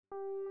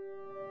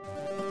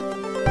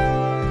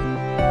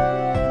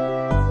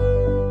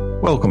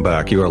Welcome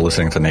back. You are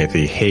listening to Nate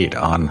the Hate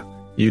on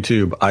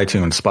YouTube,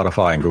 iTunes,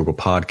 Spotify, and Google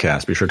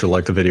Podcasts. Be sure to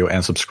like the video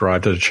and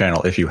subscribe to the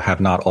channel if you have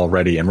not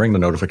already, and ring the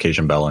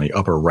notification bell in the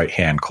upper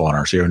right-hand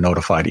corner so you're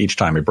notified each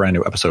time a brand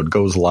new episode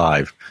goes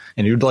live.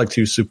 And if you'd like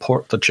to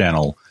support the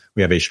channel,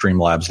 we have a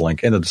Streamlabs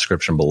link in the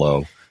description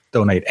below.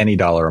 Donate any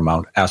dollar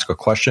amount, ask a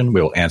question,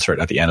 we will answer it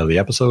at the end of the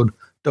episode.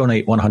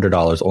 Donate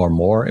 $100 or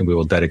more, and we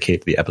will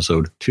dedicate the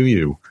episode to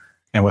you.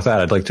 And with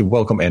that, I'd like to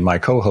welcome in my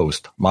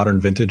co-host, Modern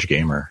Vintage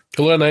Gamer.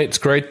 Hello, Nate. It's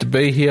great to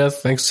be here.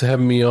 Thanks for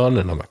having me on,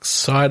 and I'm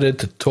excited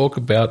to talk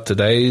about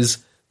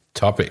today's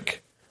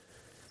topic.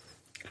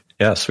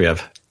 Yes, we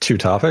have two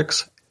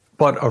topics,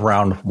 but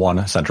around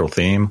one central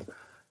theme,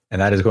 and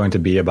that is going to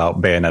be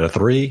about Bayonetta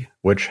 3,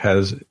 which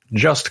has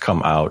just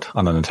come out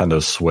on the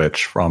Nintendo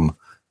Switch from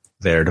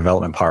their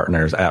development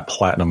partners at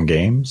Platinum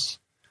Games.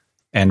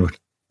 And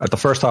the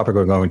first topic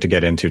we're going to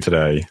get into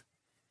today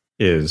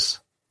is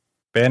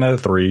Bayonetta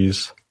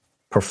 3's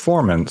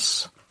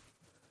performance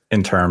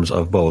in terms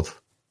of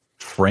both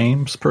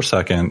frames per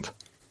second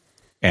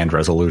and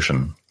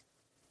resolution.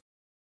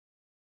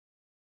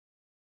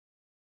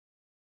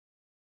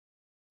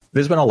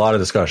 There's been a lot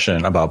of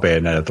discussion about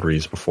Bayonetta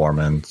 3's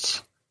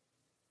performance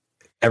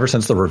ever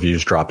since the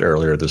reviews dropped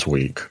earlier this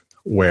week,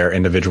 where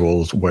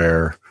individuals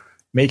were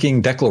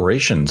making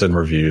declarations in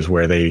reviews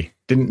where they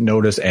didn't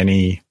notice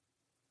any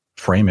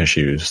frame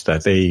issues,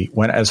 that they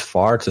went as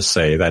far to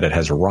say that it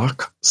has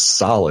rock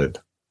solid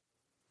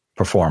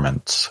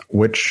performance,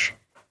 which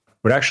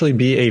would actually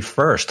be a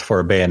first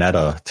for a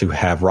Bayonetta to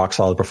have rock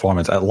solid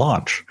performance at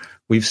launch.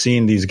 We've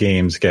seen these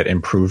games get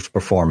improved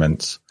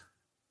performance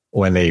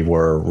when they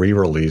were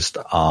re-released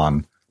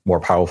on more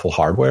powerful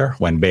hardware.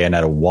 When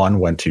Bayonetta 1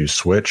 went to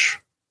Switch,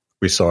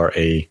 we saw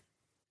a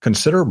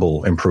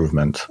considerable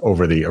improvement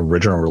over the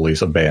original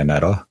release of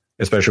Bayonetta,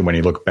 especially when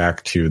you look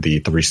back to the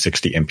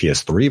 360 and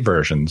PS3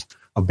 versions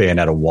of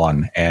Bayonetta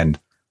 1. And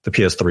the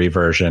PS3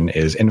 version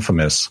is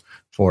infamous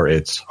for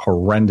its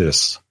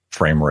horrendous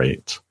frame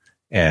rate.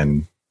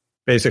 And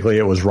basically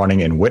it was running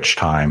in witch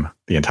time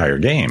the entire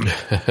game.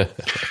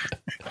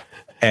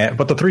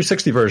 But the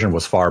 360 version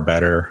was far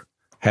better,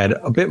 had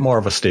a bit more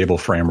of a stable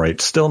frame rate,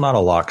 still not a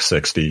lock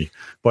 60,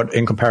 but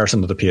in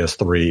comparison to the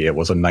PS3, it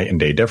was a night and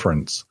day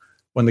difference.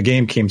 When the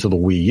game came to the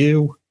Wii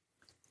U,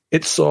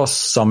 it saw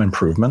some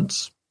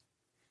improvements.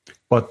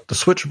 But the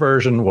Switch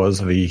version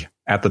was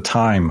at the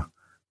time,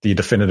 the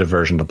definitive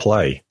version to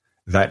play.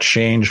 That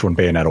changed when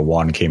Bayonetta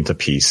 1 came to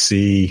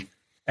PC,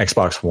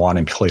 Xbox One,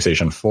 and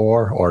PlayStation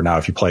 4, or now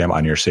if you play them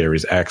on your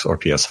Series X or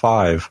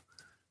PS5,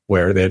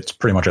 where it's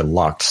pretty much a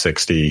locked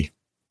 60,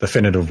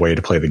 definitive way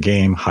to play the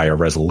game, higher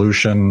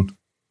resolution,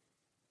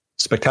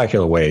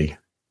 spectacular way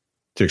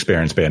to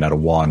experience Bayonetta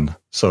 1.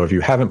 So if you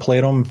haven't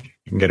played them,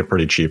 you can get it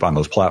pretty cheap on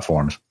those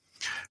platforms.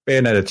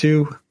 Bayonetta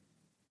 2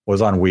 was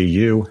on Wii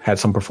U, had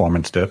some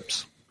performance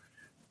dips,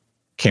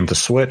 came to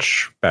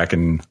Switch back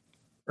in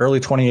early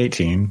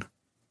 2018,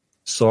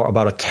 saw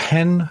about a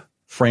 10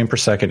 frame per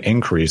second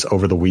increase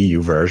over the Wii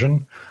U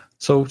version.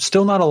 So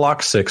still not a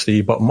lock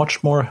 60, but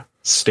much more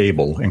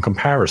stable in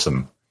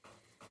comparison.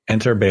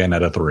 Enter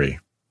Bayonetta 3.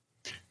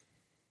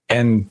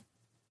 And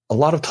a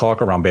lot of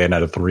talk around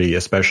Bayonetta 3,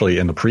 especially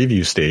in the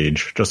preview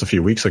stage just a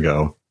few weeks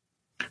ago,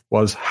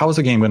 was how is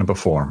the game going to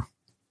perform?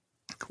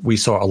 We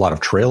saw a lot of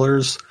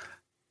trailers,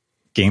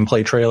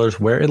 gameplay trailers,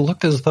 where it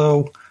looked as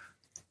though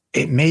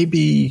it may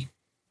be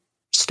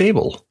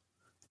stable.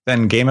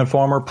 Then Game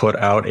Informer put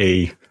out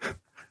a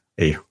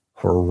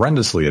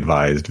horrendously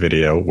advised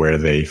video where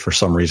they, for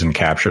some reason,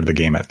 captured the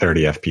game at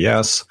 30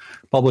 FPS,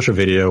 published a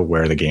video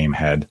where the game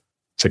had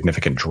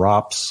significant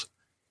drops,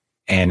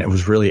 and it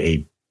was really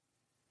a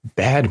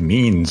bad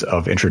means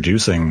of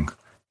introducing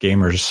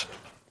gamers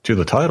to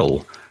the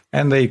title.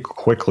 And they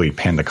quickly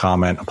pinned a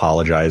comment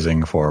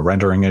apologizing for a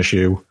rendering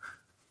issue.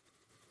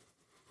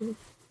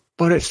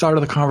 But it started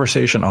the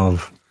conversation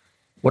of,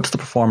 what's the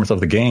performance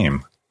of the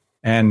game?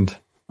 And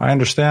I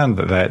understand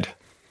that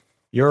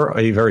you're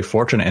a very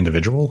fortunate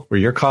individual where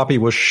your copy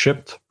was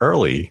shipped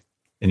early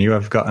and you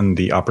have gotten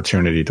the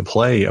opportunity to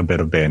play a bit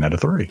of Bayonetta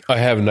 3. I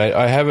have, Nate.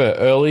 I have an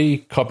early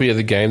copy of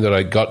the game that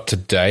I got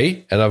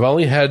today, and I've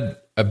only had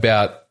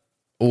about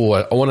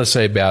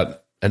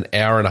an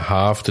hour and a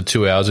half to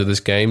 2 hours of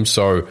this game.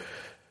 So,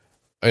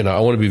 I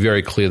want to be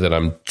very clear that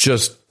I'm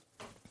just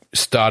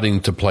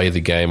starting to play the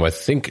game. I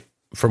think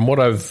from what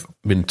I've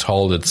been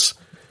told,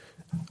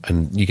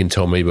 and you can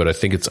tell me, but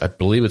I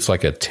believe it's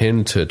like a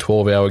 10 to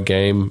 12 hour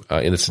game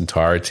in its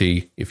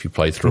entirety if you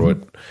play through it.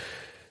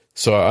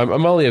 So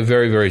I'm only a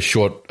very, very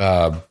short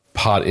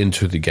part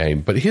into the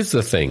game. But here's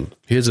the thing.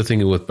 Here's the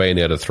thing with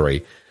Bayonetta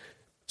 3.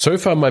 So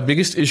far, my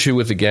biggest issue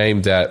with the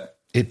game that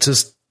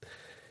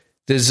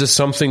there's just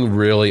something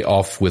really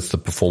off with the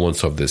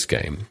performance of this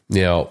game.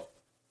 Now,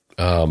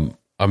 I'm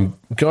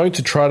going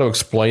to try to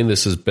explain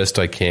this as best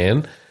I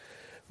can,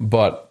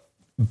 but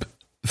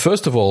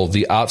first of all,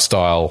 the art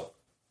style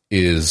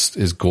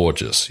is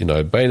gorgeous.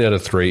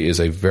 Bayonetta 3 is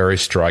a very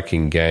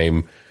striking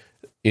game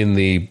in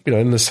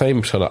the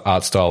same sort of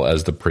art style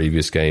as the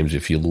previous games.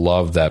 If you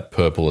love that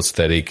purple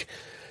aesthetic,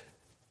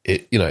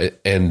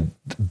 and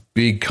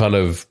big kind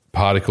of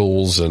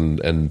particles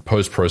and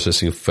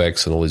post-processing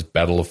effects and all these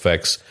battle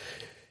effects.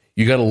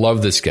 You're going to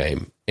love this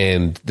game,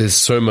 and there's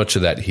so much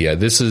of that here.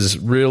 This is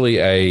really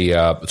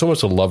it's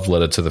almost a love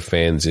letter to the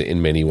fans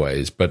in many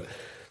ways. But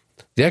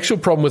the actual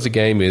problem with the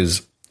game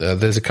is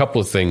there's a couple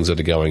of things that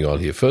are going on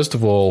here. First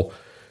of all,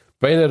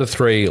 Bayonetta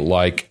 3,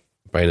 like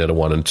Bayonetta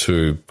 1 and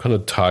 2, kind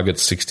of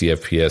targets 60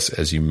 FPS,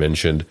 as you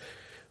mentioned,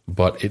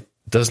 but it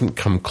doesn't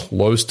come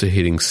close to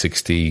hitting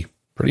 60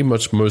 pretty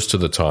much most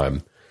of the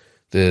time.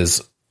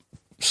 There's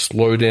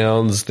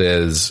slowdowns,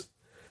 there's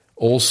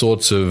all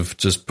sorts of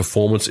just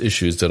performance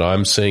issues that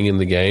I'm seeing in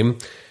the game,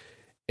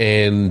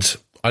 and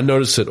I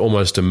noticed it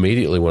almost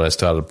immediately when I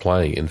started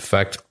playing. In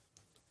fact,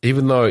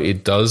 even though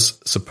it does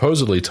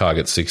supposedly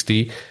target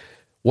 60,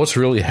 what's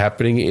really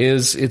happening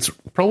is it's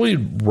probably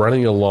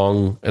running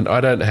along, and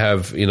I don't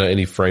have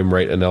any frame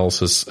rate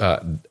analysis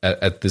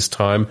at this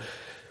time,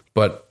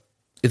 but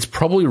it's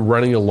probably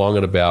running along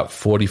at about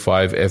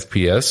 45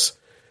 FPS,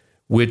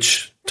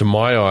 which to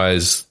my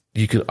eyes,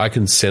 I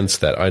can sense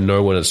that. I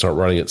know when it's not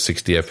running at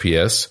 60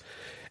 FPS.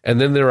 And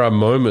then there are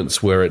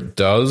moments where it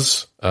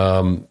does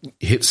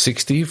hit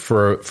 60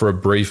 for a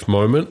brief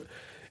moment,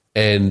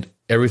 and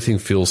everything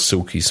feels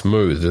silky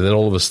smooth. And then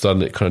all of a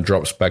sudden it kind of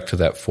drops back to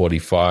that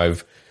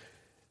 45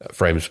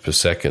 frames per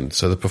second.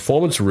 So the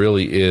performance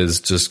really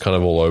is just kind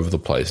of all over the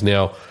place.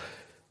 Now,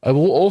 I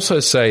will also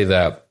say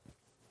that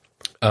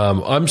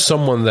I'm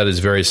someone that is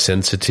very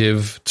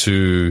sensitive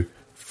to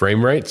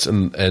frame rates,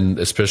 and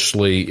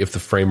especially if the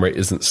frame rate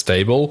isn't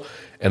stable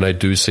and I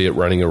do see it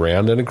running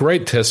around. And a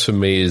great test for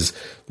me is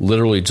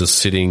literally just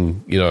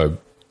sitting,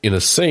 in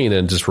a scene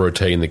and just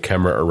rotating the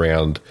camera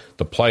around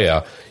the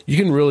player. You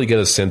can really get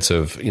a sense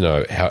of,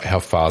 how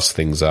fast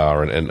things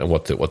are and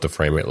what the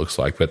frame rate looks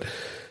like. But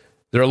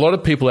there are a lot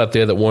of people out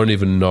there that won't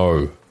even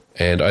know.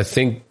 And I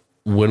think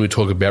when we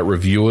talk about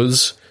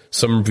reviewers,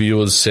 some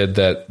reviewers said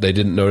that they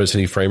didn't notice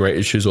any frame rate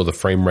issues, or the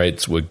frame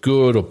rates were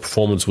good, or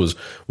performance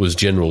was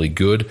generally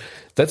good.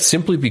 That's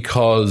simply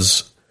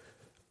because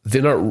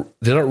they're not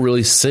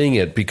really seeing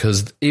it,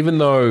 because even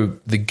though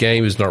the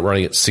game is not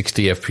running at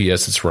 60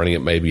 FPS, it's running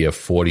at maybe a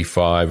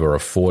 45 or a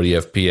 40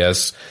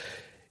 FPS,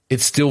 it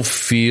still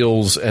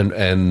feels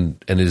and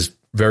is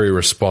very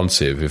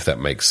responsive, if that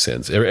makes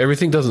sense.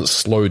 Everything doesn't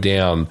slow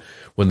down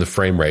when the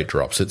frame rate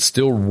drops. It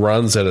still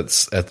runs at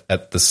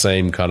the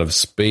same kind of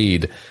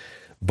speed,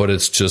 but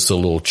it's just a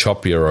little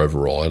choppier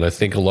overall. And I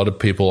think a lot of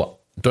people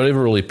don't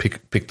even really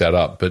pick that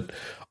up, but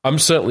I'm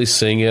certainly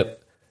seeing it.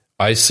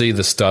 I see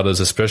the stutters,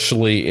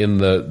 especially in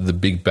the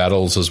big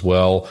battles as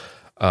well.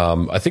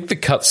 I think the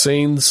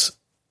cutscenes,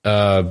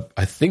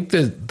 I think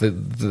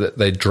that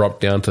they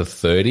drop down to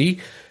 30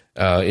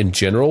 in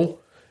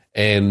general,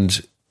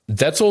 and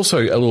that's also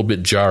a little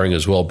bit jarring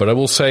as well. But I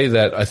will say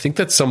that I think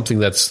that's something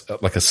that's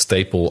like a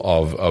staple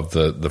of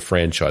the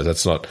franchise.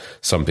 That's not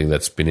something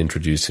that's been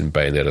introduced in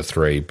Bayonetta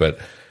 3. But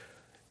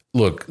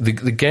look, the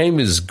game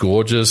is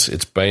gorgeous.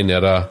 It's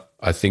Bayonetta.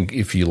 I think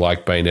if you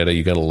like Bayonetta,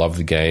 you're going to love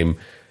the game.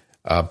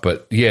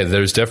 But yeah,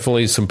 there's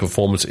definitely some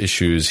performance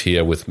issues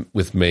here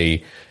with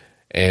me,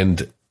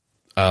 and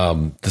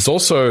there's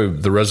also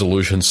the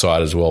resolution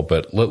side as well.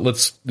 But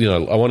let's I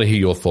want to hear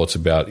your thoughts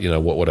about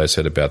what I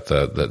said about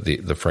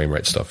the frame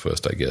rate stuff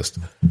first, I guess.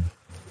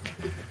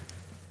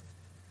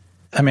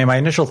 I mean, my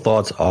initial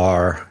thoughts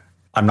are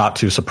I'm not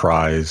too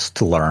surprised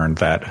to learn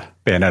that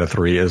Bayonetta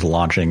 3 is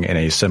launching in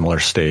a similar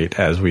state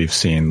as we've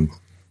seen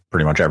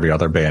pretty much every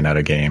other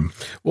Bayonetta game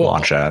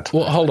launch at.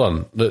 Well, hold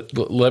on.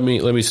 Let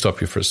me stop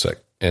you for a sec.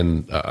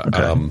 And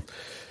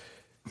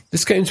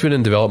this game's been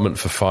in development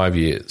for 5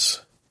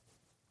 years,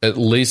 at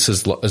least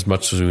as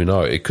much as we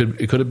know. It could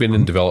have been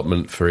in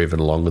development for even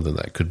longer than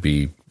that. It could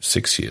be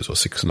 6 years or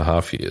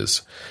 6.5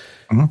 years.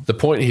 Mm-hmm. The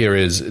point here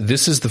is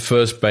this is the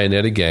first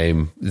Bayonetta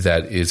game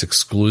that is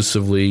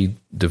exclusively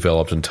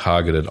developed and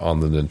targeted on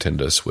the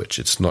Nintendo Switch.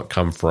 It's not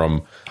come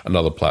from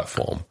another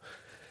platform.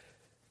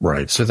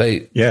 Right. So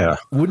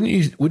wouldn't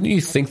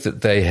you think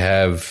that they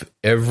have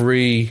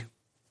every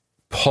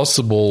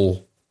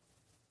possible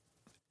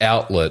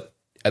outlet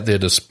at their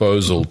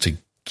disposal to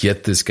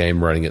get this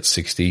game running at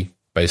 60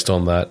 based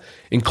on that,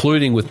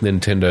 including with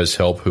Nintendo's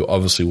help, who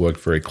obviously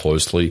worked very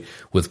closely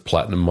with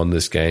Platinum on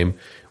this game?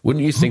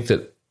 Wouldn't you think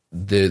that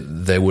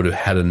they would have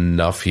had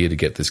enough here to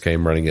get this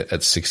game running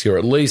at 60, or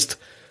at least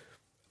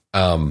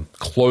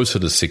closer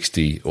to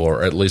 60,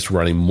 or at least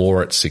running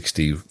more at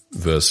 60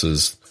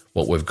 versus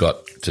what we've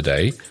got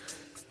today?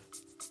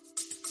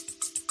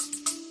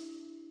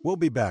 We'll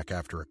be back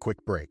after a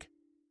quick break.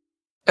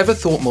 Ever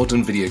thought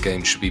modern video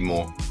games should be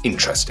more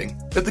interesting?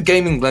 At the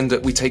Gaming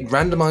Blender, we take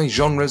randomized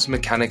genres,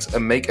 mechanics,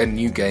 and make a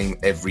new game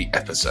every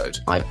episode.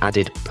 I've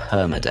added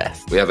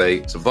permadeath. We have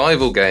a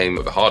survival game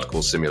of a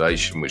hardcore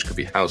simulation, which could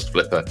be House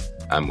Flipper,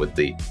 and with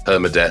the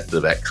permadeath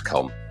of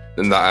XCOM.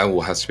 And that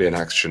all has to be an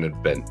action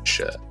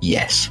adventure.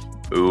 Yes.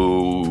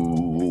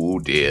 Oh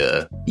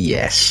dear.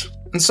 Yes.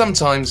 And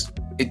sometimes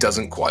it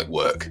doesn't quite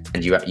work.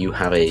 And you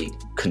have a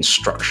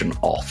construction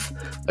off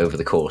over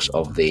the course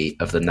of the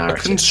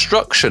narrative. A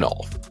construction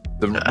off?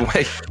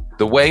 The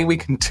The way we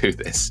can do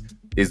this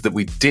is that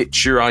we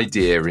ditch your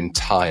idea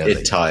entirely.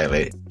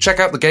 Entirely. Check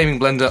out the Gaming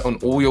Blender on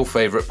all your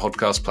favourite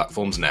podcast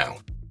platforms now.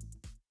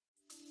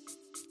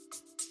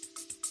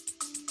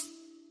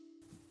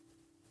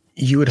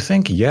 You would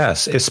think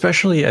yes,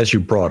 especially as you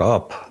brought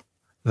up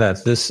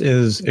that this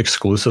is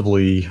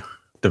exclusively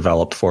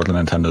developed for the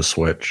Nintendo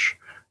Switch,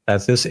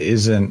 that this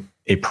isn't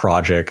a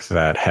project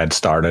that had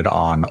started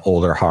on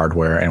older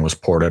hardware and was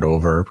ported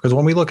over. Because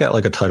when we look at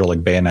like a title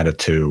like Bayonetta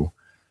 2,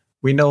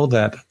 we know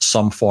that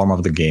some form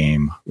of the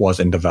game was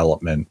in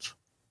development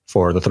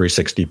for the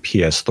 360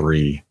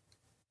 PS3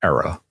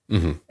 era.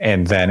 Mm-hmm.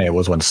 And then it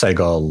was when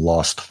Sega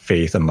lost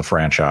faith in the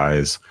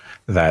franchise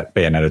that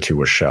Bayonetta 2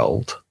 was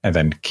shelved. And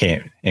then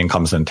in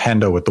comes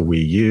Nintendo with the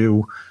Wii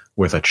U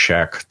with a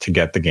check to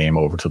get the game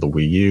over to the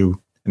Wii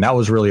U. And that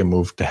was really a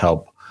move to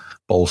help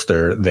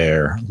bolster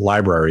their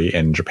library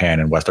in Japan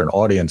and Western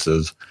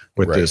audiences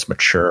with this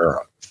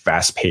mature,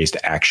 fast-paced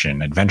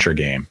action adventure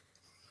game.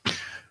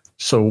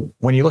 So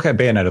when you look at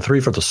Bayonetta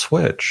 3 for the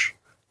Switch,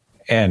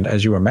 and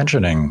as you were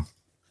mentioning,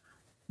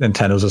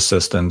 Nintendo's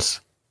assistance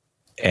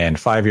and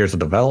 5 years of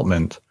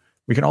development,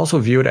 we can also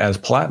view it as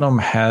Platinum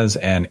has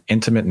an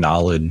intimate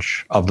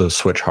knowledge of the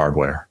Switch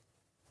hardware.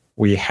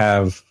 We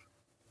have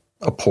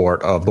a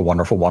port of the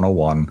Wonderful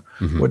 101,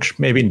 which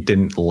maybe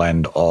didn't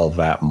lend all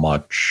that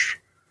much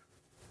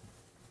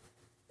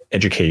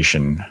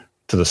education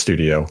to the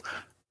studio,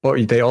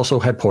 but they also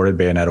had ported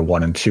Bayonetta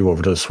 1 and 2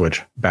 over to the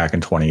Switch back in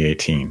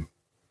 2018.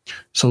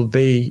 So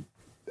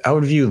I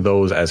would view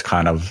those as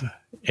kind of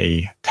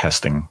a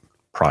testing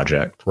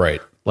project.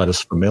 Right. Let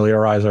us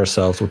familiarize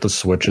ourselves with the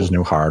Switch's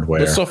new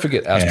hardware. Let's not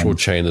forget Astral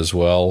Chain as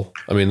well.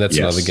 I mean, that's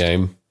another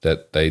game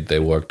that they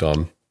worked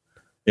on.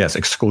 Yes,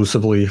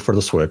 exclusively for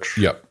the Switch.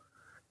 Yep.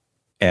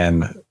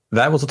 And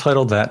that was a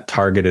title that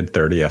targeted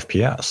 30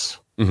 FPS.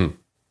 Mm-hmm.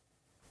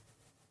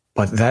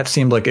 But that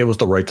seemed like it was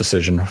the right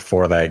decision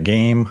for that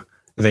game.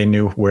 They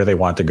knew where they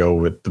wanted to go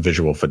with the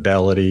visual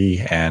fidelity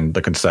and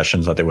the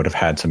concessions that they would have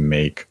had to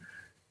make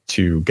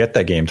to get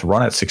that game to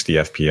run at 60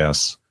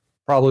 FPS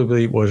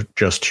probably was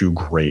just too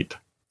great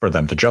for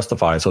them to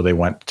justify. So they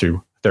went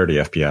to 30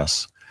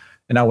 FPS.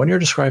 And now when you're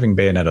describing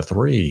Bayonetta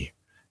 3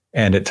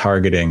 and it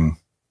targeting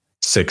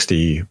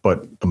 60,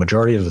 but the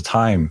majority of the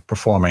time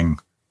performing,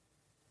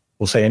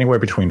 we'll say anywhere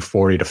between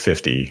 40 to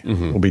 50,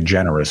 we'll be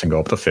generous and go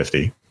up to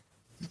 50.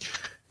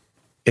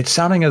 It's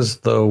sounding as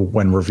though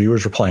when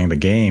reviewers were playing the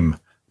game,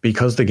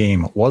 because the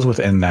game was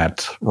within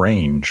that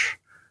range,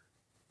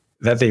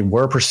 that they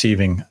were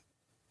perceiving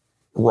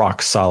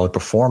rock solid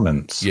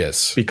performance.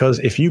 Yes. Because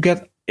if you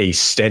get a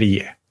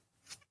steady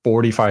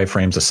 45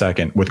 frames a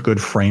second with good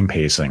frame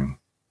pacing,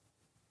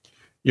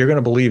 you're going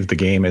to believe the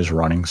game is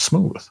running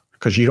smooth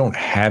because you don't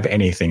have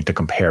anything to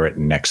compare it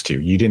next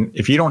to.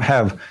 If you don't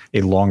have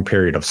a long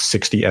period of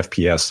 60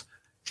 FPS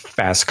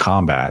fast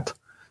combat,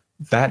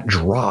 that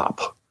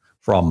drop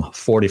from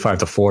 45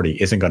 to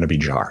 40 isn't going to be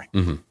jarring.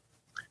 Mm-hmm.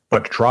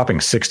 But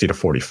dropping 60 to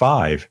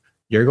 45,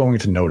 you're going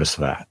to notice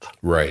that.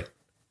 Right.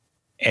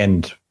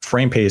 And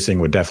frame pacing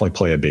would definitely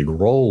play a big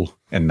role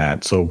in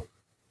that. So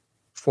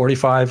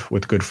 45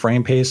 with good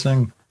frame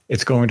pacing,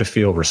 it's going to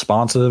feel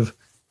responsive,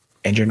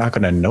 and you're not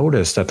going to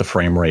notice that the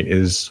frame rate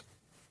is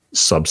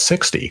sub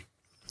 60.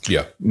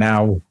 Yeah.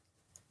 Now,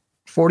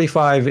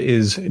 45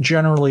 is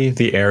generally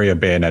the area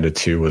Bayonetta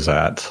 2 was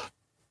at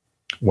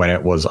when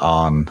it was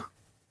on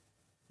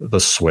the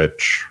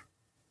Switch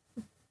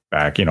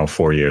back,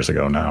 4 years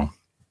ago now.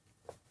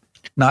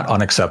 Not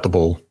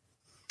unacceptable,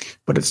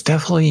 but it's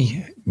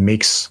definitely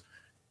makes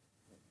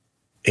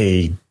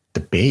a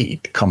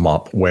debate come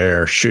up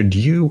where should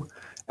you,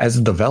 as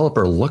a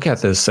developer, look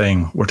at this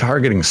saying, we're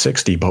targeting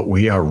 60, but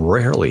we are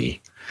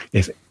rarely,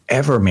 if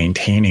ever,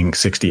 maintaining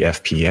 60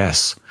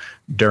 FPS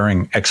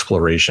during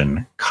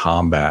exploration,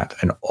 combat,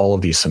 and all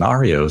of these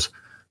scenarios,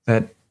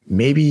 that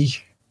maybe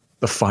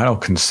the final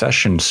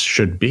concessions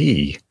should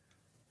be,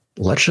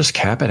 let's just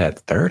cap it at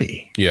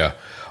 30. Yeah.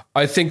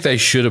 I think they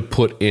should have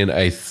put in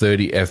a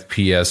 30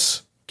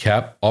 FPS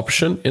cap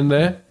option in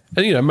there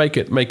and, make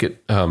it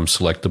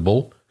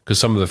selectable, because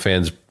some of the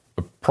fans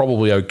are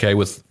probably okay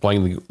with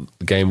playing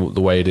the game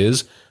the way it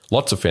is.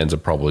 Lots of fans are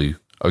probably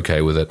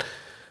okay with it.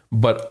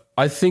 But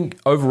I think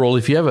overall,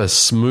 if you have a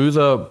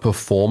smoother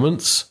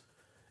performance,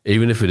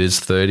 even if it is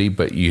 30,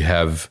 but you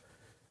have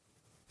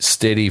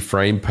steady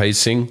frame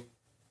pacing,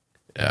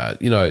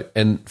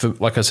 and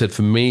like I said,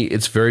 for me,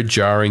 it's very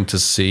jarring to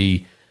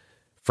see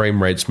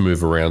frame rates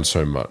move around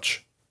so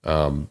much.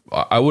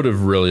 I would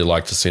have really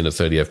liked to see a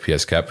 30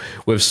 FPS cap.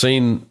 We've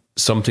seen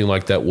something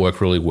like that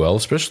work really well,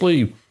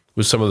 especially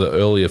with some of the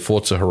earlier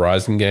Forza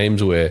Horizon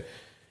games where,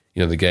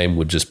 the game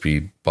would just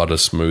be butter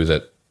smooth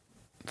at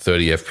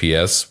 30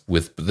 FPS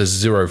with there's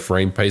zero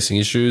frame pacing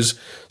issues.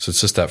 So it's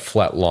just that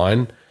flat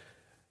line.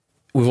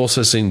 We've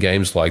also seen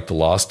games like The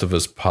Last of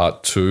Us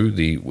Part 2,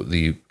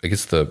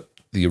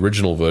 the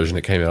original version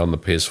that came out on the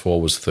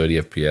PS4 was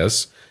 30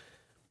 FPS,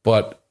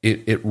 but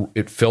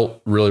it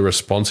felt really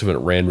responsive and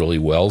it ran really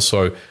well.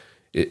 So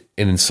and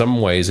in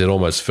some ways, it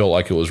almost felt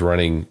like it was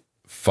running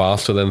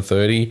faster than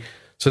 30.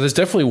 So there's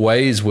definitely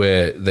ways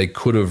where they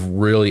could have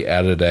really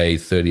added a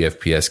 30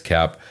 FPS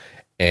cap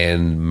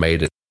and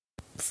made it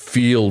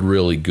feel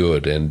really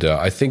good. And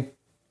I think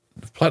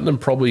Platinum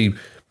probably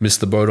missed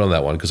the boat on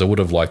that one because I would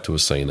have liked to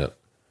have seen it.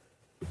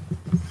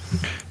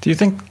 Do you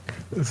think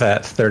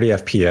that 30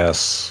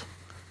 FPS,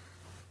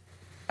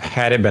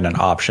 had it been an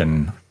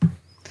option,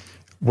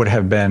 would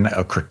have been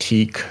a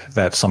critique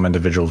that some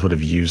individuals would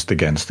have used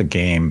against the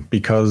game?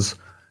 Because,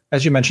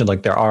 as you mentioned,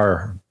 like there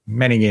are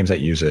many games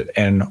that use it.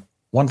 And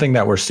one thing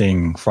that we're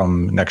seeing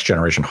from next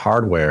generation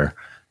hardware,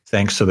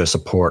 thanks to the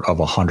support of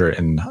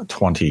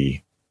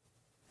 120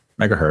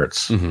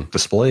 megahertz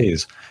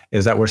displays,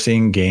 is that we're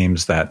seeing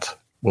games that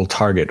will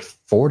target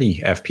 40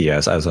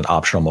 FPS as an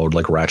optional mode,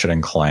 like Ratchet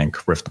and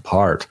Clank Rift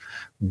Apart,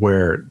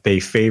 where they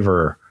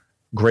favor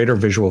greater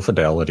visual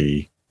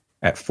fidelity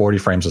at 40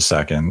 frames a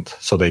second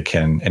so they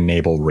can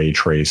enable ray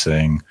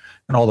tracing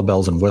and all the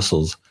bells and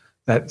whistles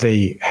that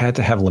they had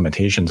to have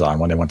limitations on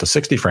when they went to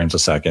 60 frames a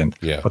second.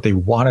 Yeah. But they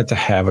wanted to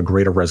have a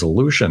greater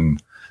resolution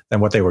than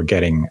what they were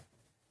getting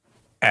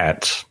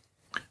at.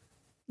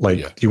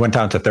 You went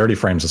down to 30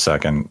 frames a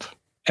second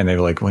and they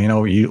were like,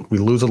 well, we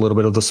lose a little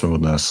bit of the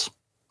smoothness,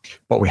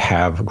 but we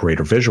have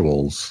greater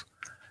visuals.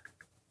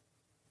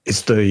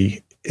 Is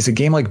a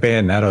game like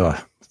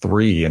Bayonetta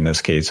 3 in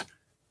this case,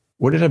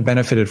 would it have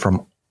benefited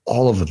from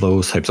all of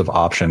those types of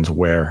options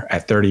where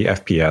at 30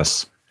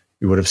 FPS,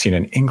 you would have seen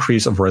an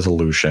increase of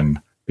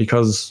resolution?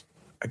 Because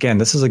again,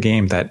 this is a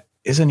game that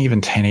isn't even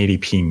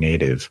 1080p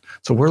native.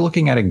 So we're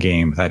looking at a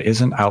game that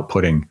isn't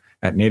outputting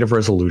at native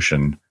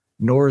resolution,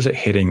 nor is it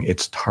hitting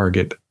its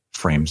target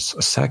frames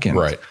a second.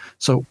 Right.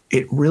 So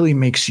it really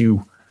makes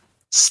you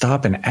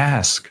stop and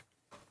ask,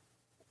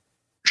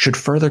 should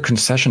further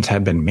concessions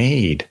have been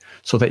made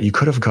so that you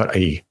could have got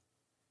a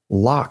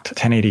locked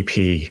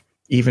 1080p,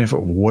 even if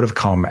it would have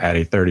come at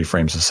a 30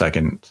 frames a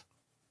second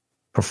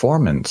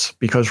performance?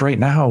 Because right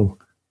now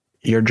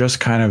you're just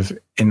kind of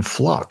in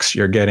flux.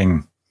 You're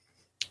getting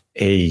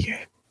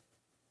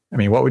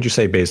what would you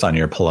say based on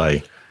your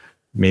play?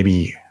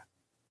 Maybe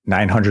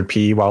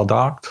 900p while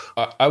docked?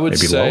 I would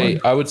say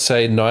lower?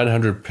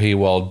 900p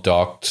while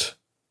docked,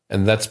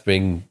 and that's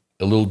being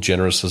a little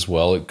generous as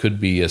well. It could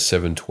be a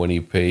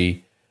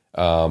 720p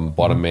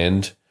bottom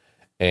end,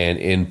 and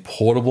in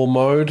portable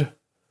mode,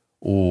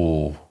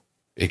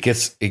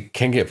 it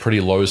can get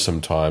pretty low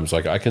sometimes.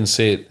 Like I can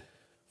see it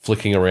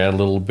flicking around a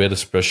little bit,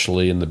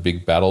 especially in the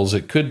big battles.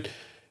 It could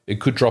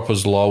drop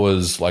as low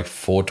as like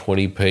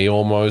 420p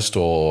almost,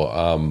 or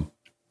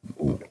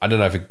I don't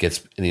know if it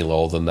gets any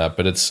lower than that,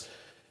 but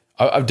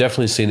I've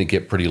definitely seen it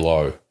get pretty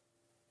low.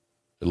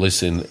 At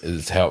least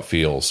it's how it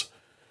feels.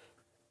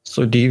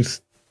 So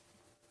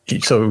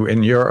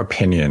in your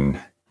opinion,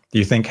 do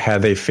you think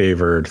had they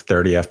favored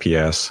 30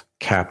 FPS,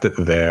 capped it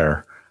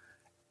there,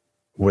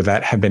 would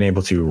that have been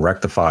able to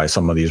rectify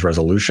some of these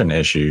resolution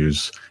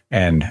issues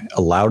and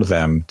allowed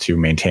them to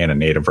maintain a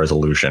native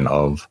resolution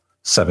of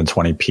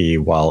 720p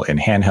while in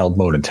handheld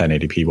mode and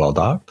 1080p while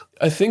docked?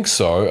 I think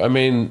so. I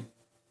mean,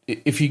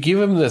 if you give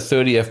them the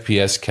 30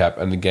 FPS cap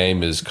and the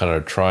game is kind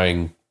of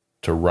trying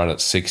to run at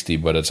 60,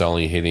 but it's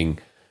only hitting,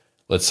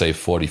 let's say,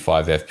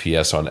 45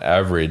 FPS on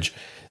average,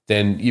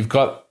 then you've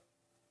got,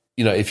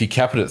 if you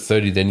cap it at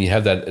 30, then you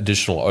have that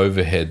additional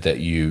overhead that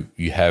you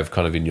have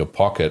kind of in your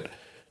pocket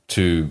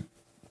to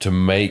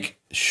make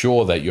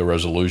sure that your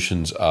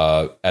resolutions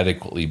are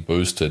adequately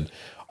boosted.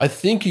 I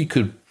think you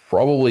could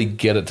probably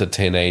get it to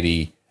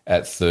 1080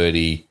 at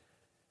 30.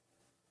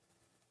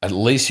 At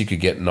least you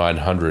could get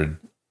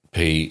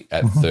 900p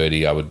at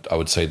 30. I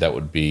would say that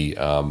would be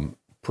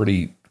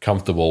pretty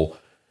comfortable.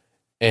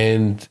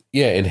 And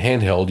yeah, in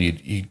handheld,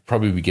 you'd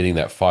probably be getting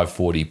that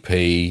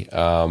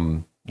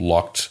 540p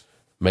locked,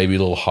 maybe a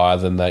little higher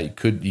than that.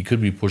 You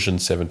could be pushing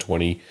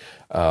 720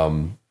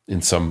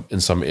 in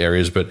some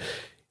areas, but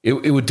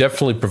it would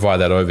definitely provide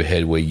that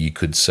overhead where you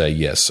could say,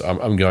 yes,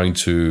 I'm going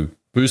to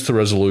boost the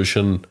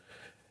resolution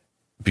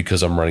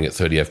because I'm running at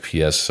 30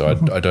 FPS, so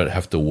I don't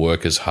have to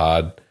work as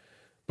hard.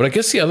 But I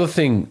guess the other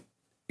thing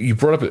you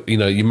brought up,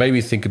 you made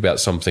me think about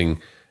something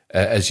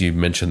as you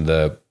mentioned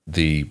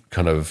the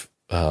kind of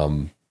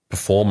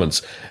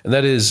performance, and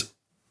that is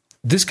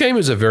this game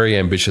is a very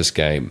ambitious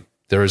game.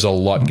 There is a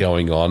lot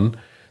going on.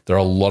 There are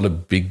a lot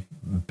of big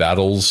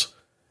battles.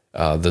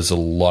 There's a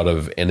lot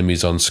of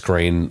enemies on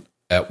screen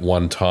at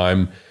one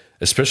time,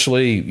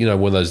 especially,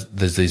 when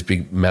there's these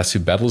big,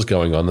 massive battles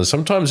going on.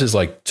 Sometimes there's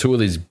like two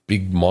of these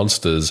big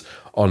monsters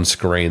on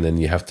screen,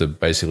 and you have to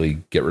basically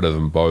get rid of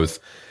them both.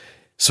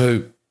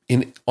 So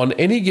on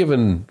any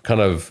given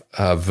kind of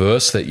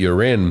verse that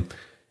you're in,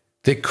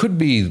 there could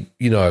be,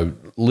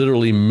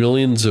 literally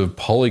millions of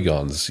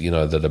polygons,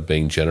 that are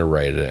being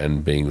generated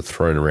and being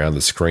thrown around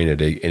the screen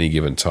at any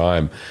given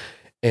time.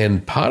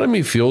 And part of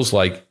me feels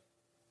like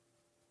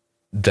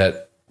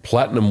that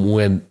Platinum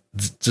went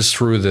just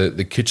through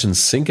the kitchen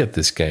sink at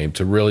this game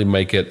to really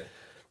make it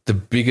the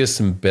biggest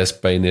and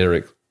best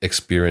Bayonetta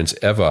experience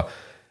ever.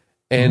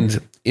 And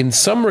in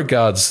some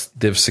regards,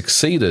 they've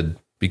succeeded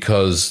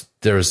because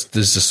there's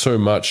just so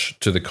much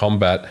to the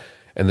combat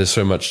and there's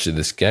so much to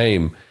this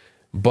game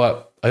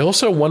But I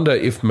also wonder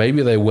if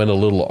maybe they went a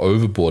little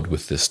overboard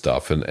with this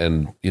stuff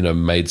and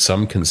made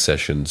some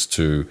concessions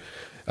to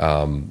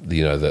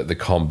the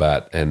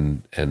combat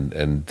and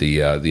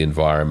the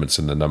environments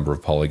and the number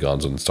of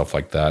polygons and stuff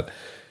like that,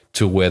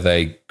 to where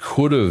they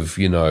could have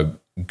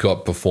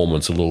got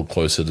performance a little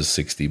closer to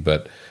 60.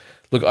 But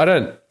look,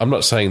 I'm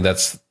not saying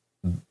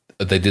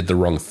they did the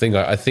wrong thing.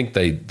 I think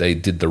they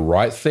did the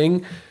right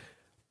thing.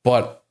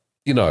 But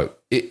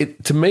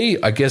to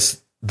me, I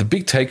guess the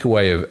big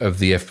takeaway of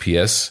the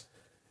FPS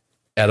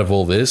out of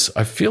all this,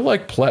 I feel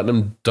like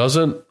Platinum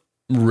doesn't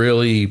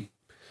really,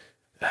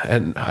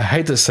 and I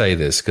hate to say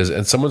this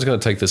and someone's going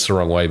to take this the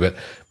wrong way, but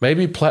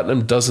maybe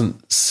Platinum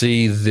doesn't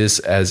see this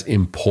as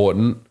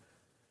important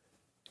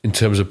in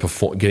terms of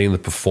getting the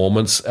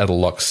performance at a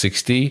lock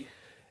 60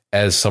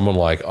 as someone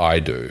like I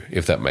do,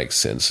 if that makes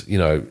sense.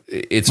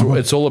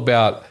 It's all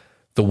about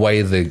the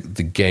way the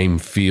game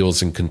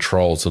feels and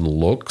controls and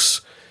looks.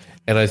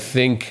 And I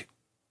think,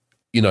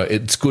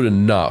 it's good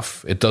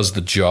enough. It does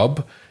the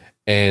job.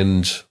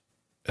 And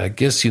I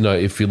guess,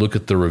 if you look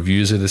at the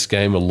reviews of this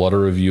game, a lot of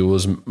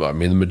reviewers, the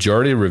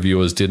majority of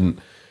reviewers didn't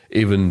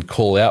even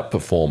call out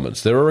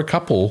performance. There are a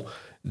couple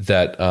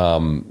that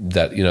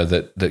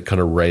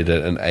kind of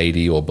rated an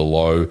 80 or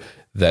below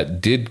that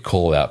did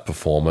call out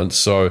performance.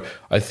 So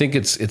I think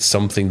it's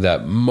something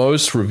that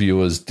most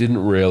reviewers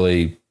didn't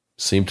really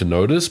seem to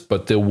notice,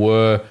 but there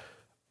were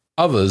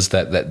others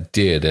that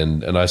did,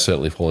 and I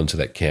certainly fall into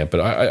that camp. But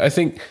I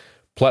think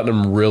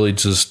Platinum really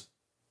just,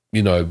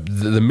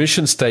 the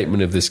mission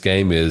statement of this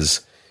game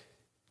is,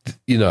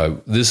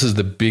 this is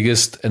the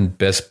biggest and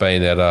best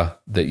Bayonetta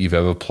that you've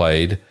ever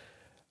played.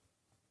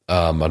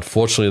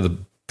 Unfortunately, the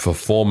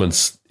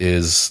performance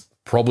is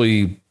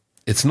probably,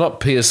 it's not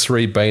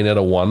PS3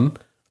 Bayonetta 1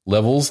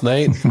 levels,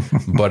 Nate,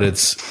 but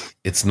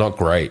it's not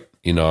great,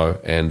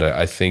 and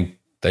I think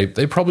they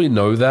probably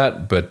know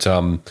that, but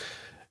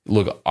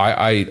look,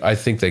 I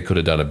think they could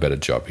have done a better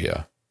job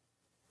here.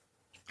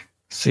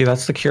 See,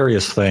 that's the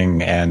curious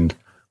thing, and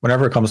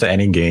whenever it comes to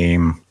any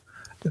game,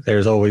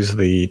 there's always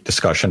the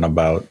discussion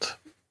about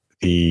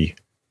the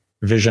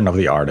vision of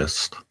the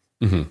artist.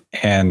 Mm-hmm.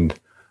 And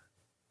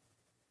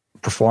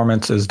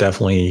performance is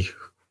definitely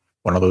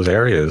one of those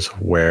areas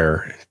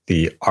where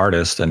the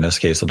artist, in this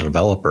case the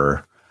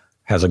developer,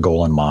 has a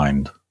goal in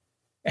mind.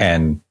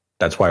 And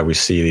that's why we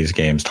see these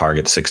games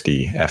target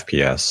 60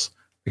 FPS,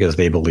 because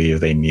they believe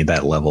they need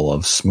that level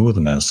of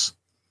smoothness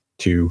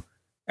to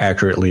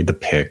accurately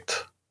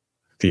depict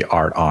the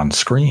art on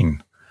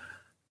screen.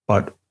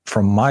 But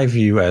from my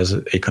view as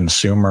a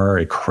consumer,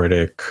 a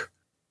critic,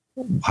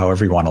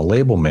 however you want to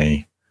label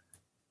me,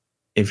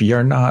 if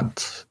you're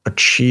not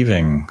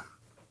achieving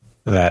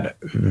that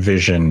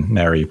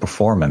visionary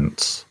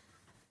performance,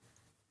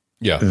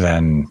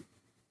 then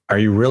are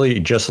you really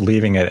just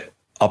leaving it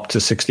up to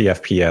 60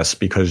 FPS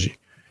because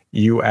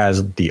you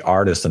as the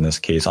artist in this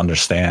case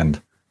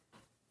understand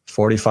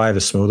 45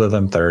 is smoother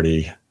than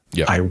 30.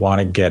 Yep. I want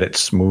to get it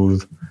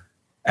smooth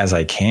as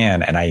I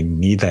can, and I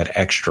need that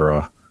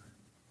extra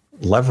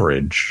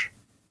leverage.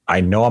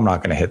 I know I'm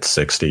not going to hit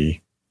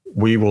 60.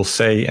 We will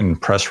say in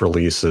press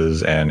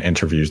releases and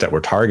interviews that we're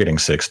targeting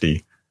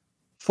 60,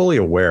 fully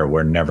aware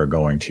we're never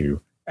going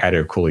to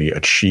adequately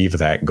achieve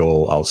that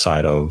goal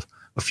outside of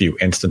a few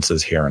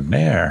instances here and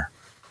there.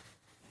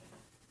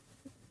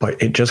 But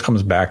it just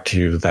comes back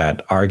to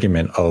that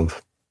argument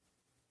of,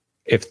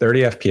 if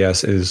 30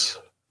 FPS is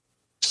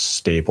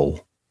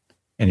stable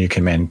and you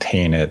can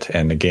maintain it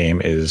and the game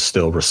is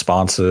still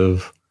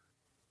responsive,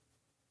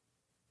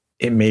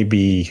 it may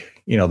be,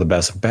 the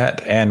best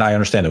bet. And I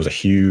understand there was a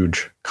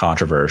huge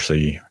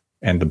controversy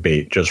and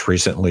debate just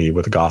recently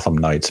with Gotham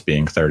Knights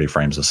being 30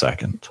 frames a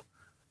second,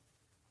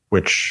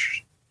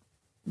 which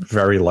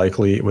very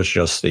likely it was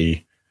just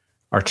the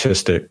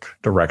artistic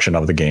direction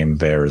of the game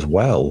there as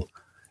well.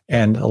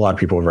 And a lot of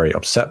people were very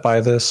upset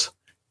by this.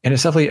 And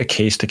it's definitely a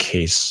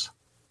case-to-case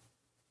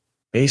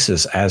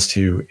basis as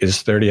to,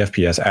 is 30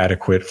 FPS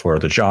adequate for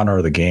the genre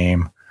of the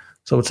game?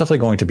 So it's definitely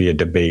going to be a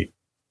debate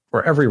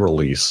for every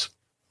release.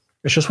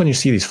 It's just when you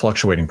see these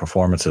fluctuating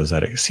performances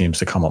that it seems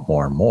to come up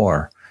more and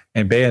more.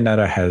 And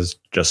Bayonetta has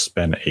just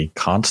been a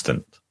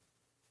constant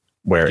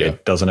where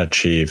it doesn't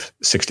achieve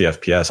 60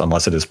 FPS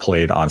unless it is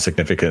played on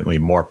significantly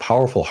more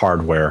powerful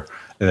hardware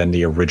than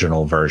the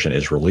original version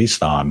is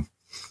released on.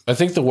 I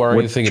think the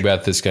worrying thing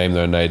about this game,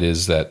 though, Nate,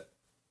 is that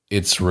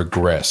it's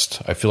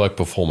regressed. I feel like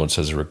performance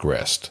has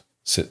regressed,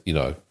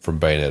 from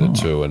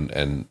Bayonetta 2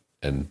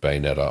 and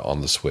Bayonetta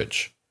on the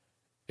Switch.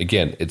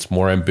 Again, it's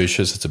more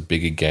ambitious. It's a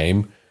bigger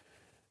game,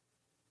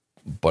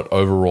 but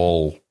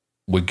overall,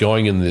 we're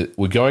going in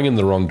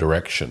the wrong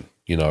direction.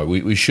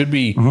 We should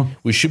be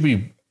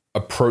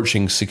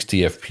approaching 60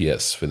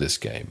 FPS for this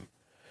game.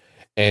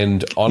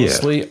 And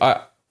honestly,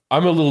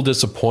 I'm a little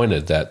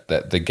disappointed that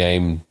the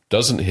game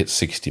doesn't hit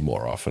 60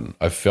 more often.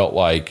 I felt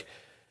like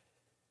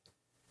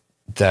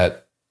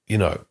that,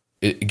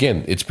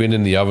 it's been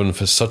in the oven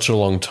for such a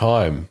long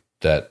time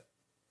that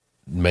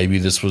maybe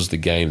this was the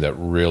game that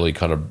really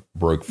kind of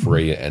broke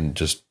free and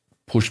just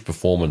pushed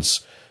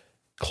performance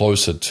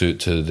closer to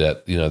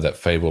that, that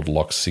fabled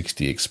Lock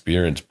 60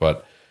 experience.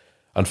 But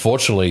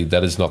unfortunately,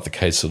 that is not the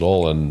case at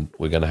all, and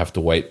we're going to have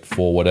to wait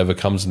for whatever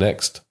comes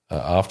next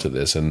after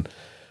this. And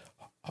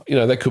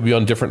that could be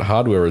on different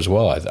hardware as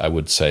well. I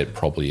would say it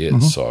probably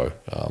is. So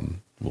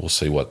we'll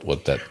see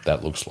what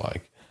that looks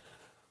like.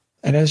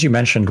 And as you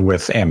mentioned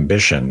with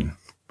ambition,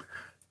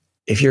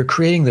 if you're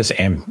creating this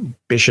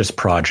ambitious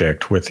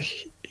project with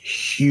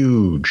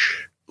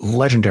huge,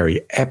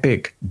 legendary,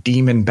 epic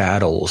demon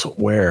battles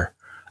where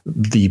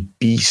the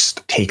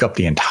beasts take up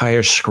the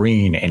entire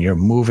screen and you're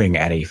moving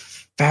at a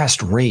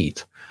fast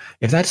rate,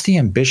 if that's the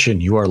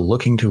ambition you are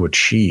looking to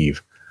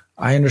achieve,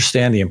 I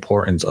understand the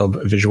importance of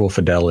visual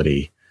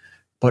fidelity.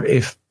 But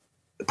if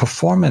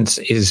performance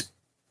is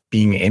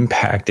being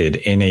impacted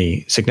in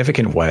a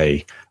significant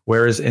way,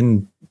 whereas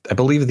I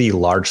believe the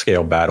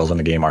large-scale battles in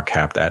the game are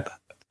capped at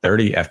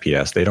 30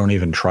 FPS. They don't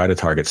even try to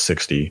target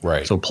 60.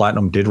 Right. So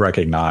Platinum did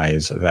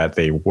recognize that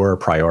they were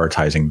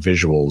prioritizing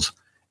visuals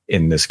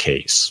in this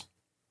case.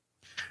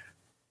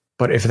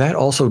 But if that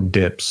also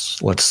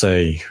dips, let's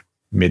say,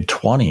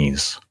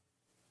 mid-20s,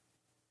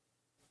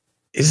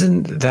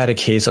 isn't that a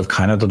case of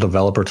kind of the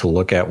developer to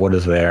look at what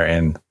is there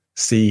and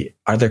see,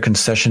 are there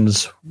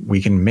concessions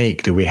we can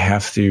make? Do we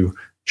have to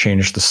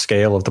change the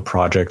scale of the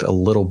project a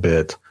little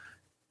bit?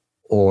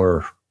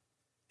 Or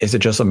is it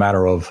just a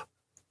matter of,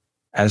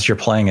 as you're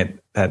playing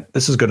it, that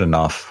this is good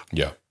enough?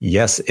 Yeah.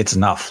 Yes, it's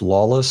not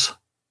flawless,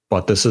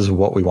 but this is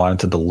what we wanted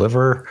to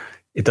deliver.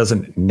 It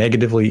doesn't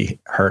negatively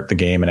hurt the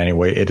game in any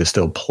way. It is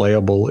still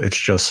playable. It's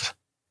just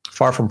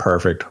far from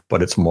perfect,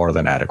 but it's more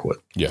than adequate.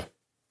 Yeah.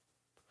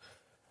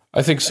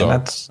 I think so.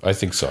 I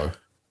think so.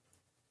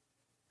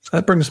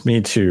 That brings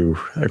me to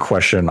a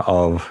question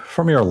of,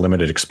 from your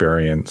limited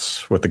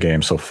experience with the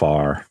game so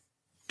far,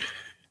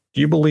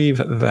 do you believe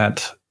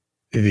that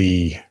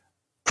the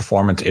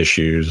performance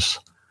issues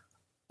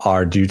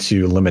are due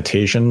to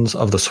limitations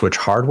of the Switch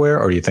hardware,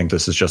 or do you think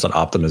this is just an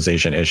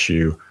optimization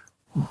issue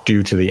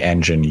due to the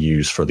engine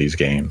used for these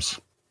games?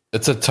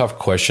 It's a tough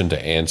question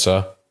to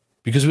answer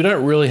because we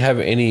don't really have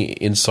any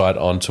insight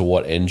onto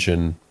what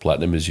engine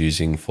Platinum is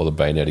using for the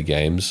Bayonetta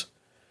games.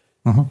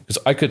 Because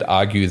I could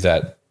argue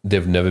that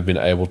they've never been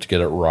able to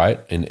get it right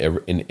in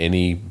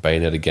any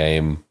Bayonetta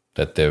game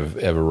that they've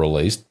ever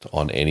released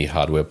on any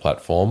hardware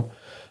platform.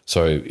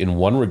 So in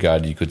one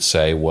regard, you could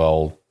say,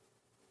 well,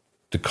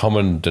 the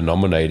common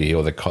denominator here,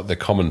 or the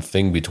common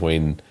thing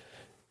between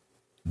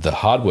the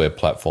hardware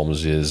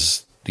platforms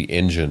is the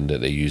engine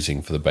that they're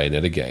using for the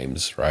Bayonetta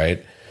games,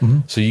 right?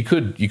 So you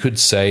could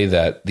say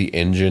that the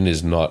engine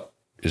is not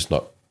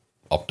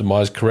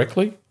optimized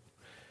correctly.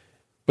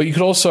 But you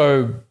could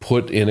also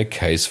put in a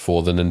case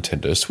for the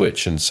Nintendo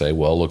Switch and say,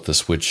 well, look, the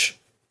Switch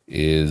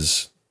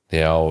is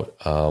now,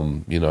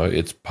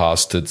 it's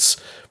past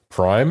its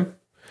prime.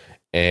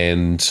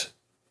 And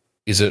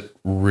is it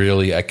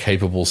really a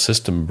capable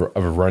system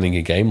of running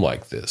a game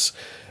like this?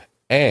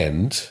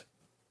 And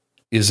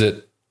is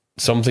it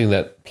something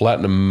that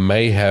Platinum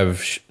may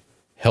have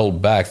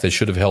held back? They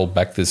should have held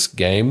back this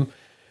game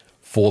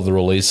for the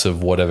release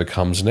of whatever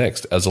comes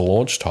next as a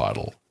launch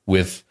title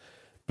with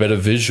better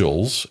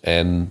visuals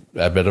and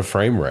a better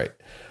frame rate.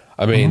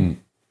 I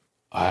mean,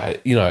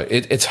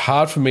 it's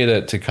hard for me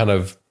to kind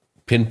of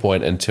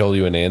pinpoint and tell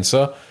you an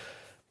answer.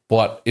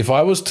 But if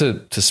I was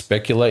to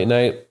speculate,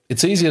 Nate,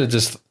 it's easier to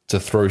just to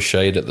throw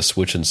shade at the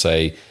Switch and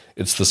say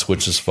it's the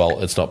Switch's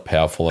fault. It's not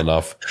powerful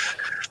enough.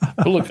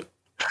 But look,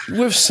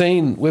 we've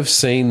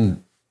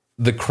seen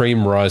the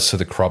cream rise to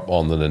the crop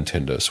on the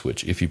Nintendo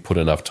Switch if you put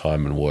enough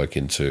time and work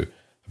into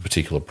a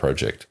particular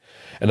project.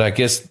 And I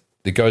guess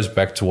it goes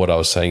back to what I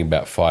was saying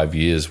about 5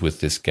 years with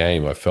this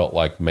game. I felt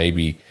like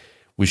maybe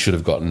we should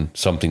have gotten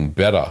something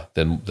better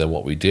than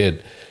what we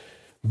did.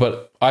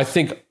 But I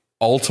think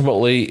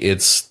ultimately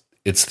it's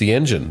the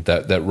engine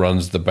that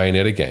runs the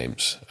Bayonetta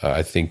games.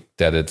 I think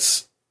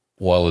that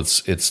while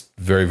it's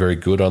very, very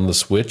good on the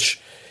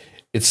Switch,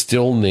 it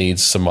still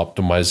needs some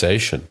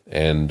optimization.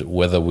 And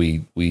whether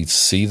we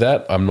see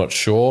that, I'm not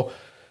sure.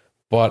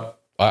 But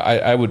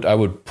I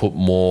would put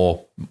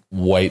more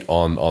weight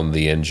on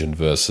the engine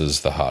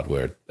versus the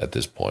hardware at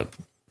this point.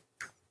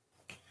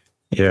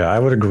 Yeah, I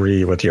would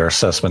agree with your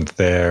assessment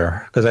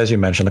there. Because as you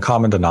mentioned, the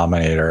common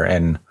denominator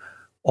in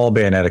all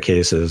Bayonetta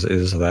cases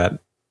is that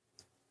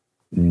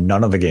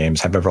none of the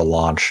games have ever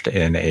launched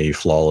in a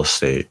flawless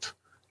state.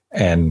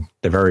 And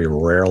they're very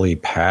rarely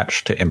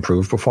patched to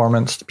improve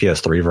performance. The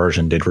PS3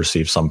 version did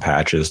receive some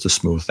patches to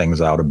smooth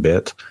things out a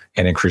bit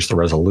and increase the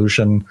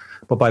resolution.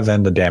 But by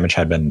then, the damage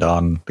had been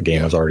done. The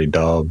game was already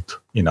dubbed,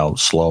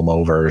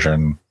 slow-mo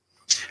version.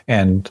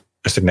 And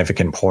a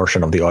significant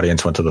portion of the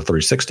audience went to the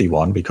 360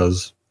 one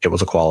because it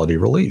was a quality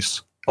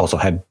release. Also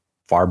had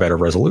far better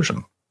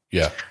resolution.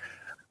 Yeah.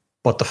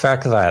 But the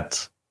fact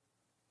that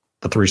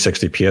the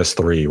 360,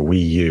 PS3,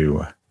 Wii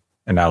U,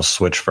 and now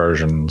Switch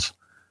versions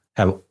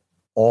have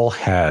all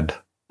had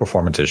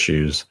performance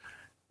issues,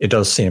 it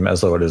does seem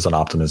as though it is an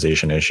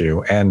optimization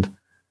issue. And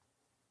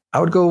I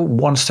would go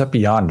one step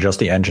beyond just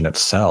the engine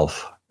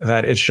itself,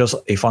 that it's just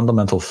a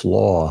fundamental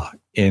flaw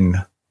in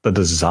the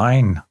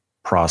design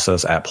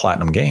process at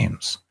Platinum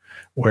Games,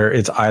 where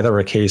it's either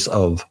a case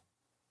of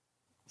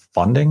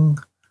funding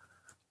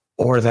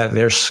or that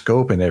their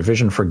scope and their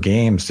vision for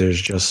games,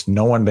 there's just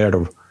no one there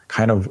to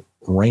kind of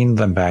rein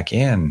them back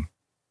in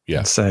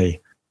and say,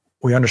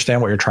 we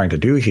understand what you're trying to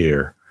do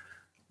here,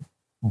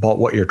 but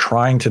what you're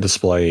trying to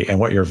display and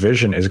what your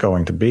vision is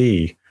going to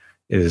be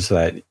is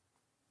that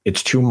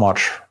it's too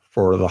much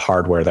for the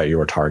hardware that you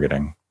are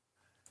targeting.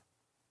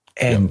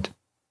 And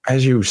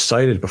as you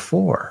cited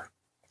before,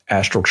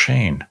 Astral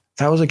Chain,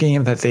 that was a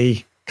game that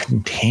they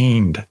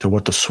contained to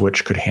what the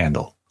Switch could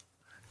handle.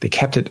 They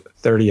kept it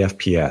 30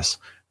 FPS.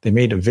 They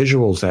made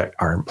visuals that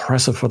are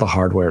impressive for the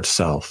hardware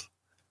itself.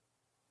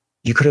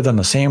 You could have done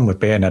the same with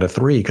Bayonetta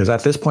 3, because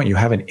at this point you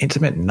have an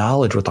intimate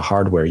knowledge with the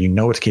hardware. You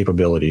know its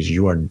capabilities.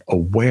 You are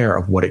aware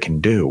of what it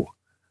can do.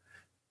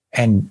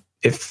 And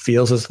it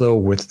feels as though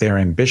with their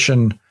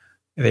ambition,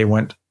 they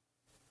went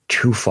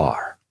too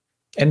far.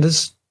 And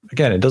this,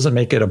 again, it doesn't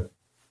make it a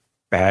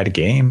bad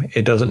game.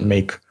 It doesn't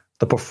make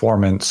the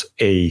performance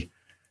a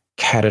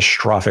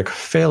catastrophic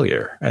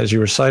failure, as you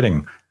were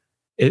citing.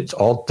 It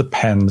all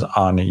depends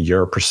on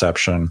your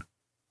perception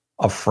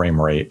of frame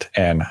rate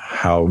and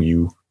how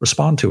you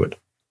respond to it.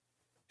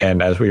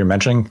 And as we were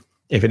mentioning,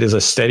 if it is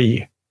a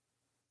steady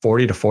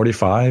 40 to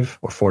 45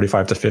 or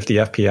 45 to 50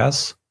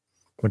 FPS,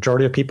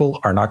 majority of people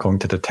are not going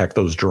to detect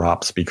those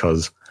drops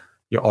because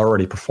you're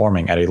already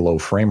performing at a low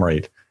frame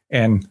rate.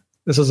 And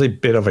this is a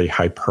bit of a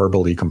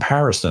hyperbole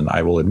comparison,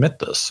 I will admit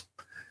this.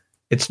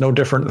 It's no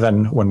different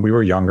than when we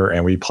were younger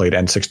and we played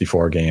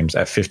N64 games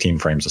at 15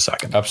 frames a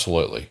second.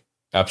 Absolutely.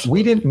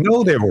 We didn't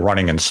know they were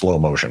running in slow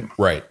motion.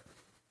 Right.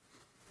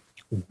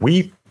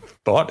 We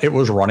thought it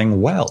was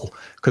running well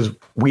because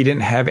we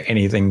didn't have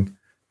anything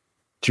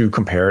to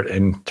compare it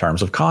in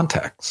terms of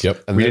context.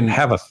 Yep. And we didn't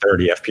have a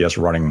 30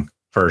 FPS running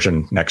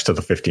version next to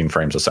the 15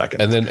 frames a second.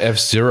 And then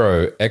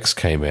F-Zero X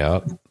came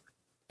out,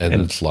 and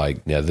it's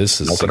like, now this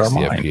is 60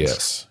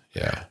 FPS.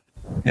 Yeah.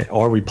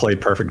 Or we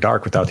played Perfect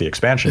Dark without the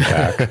expansion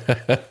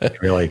pack.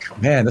 We're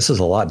like, man, this is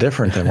a lot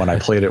different than when I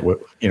played it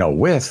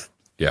with.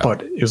 Yeah.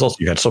 But it was also,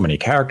 you had so many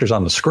characters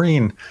on the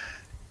screen,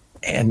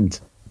 and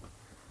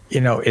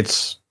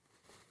it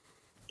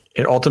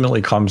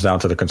ultimately comes down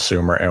to the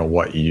consumer and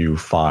what you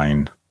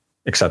find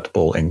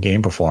acceptable in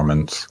game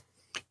performance.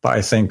 But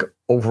I think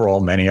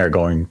overall, many are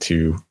going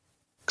to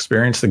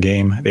experience the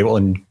game. They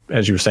will,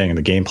 as you were saying,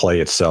 the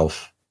gameplay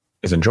itself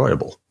is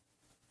enjoyable.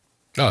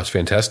 Oh, it's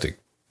fantastic.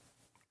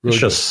 Really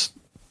it's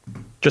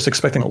just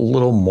expecting a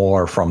little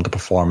more from the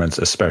performance,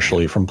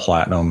 especially from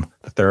Platinum,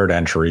 the third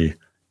entry,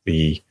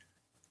 the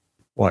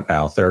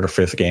third or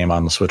fifth game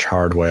on the Switch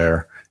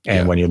hardware.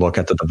 And when you look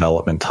at the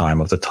development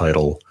time of the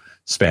title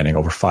spanning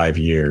over 5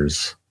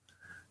 years,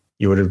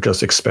 you would have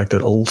just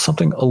expected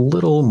something a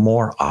little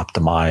more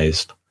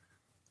optimized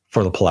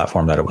for the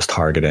platform that it was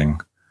targeting.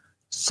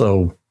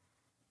 So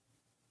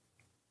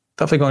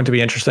definitely going to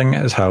be interesting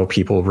as how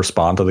people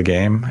respond to the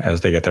game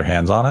as they get their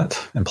hands on it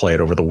and play it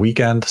over the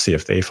weekend to see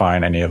if they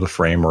find any of the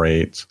frame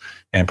rates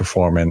and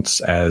performance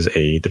as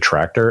a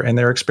detractor in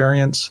their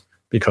experience,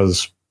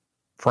 because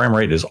frame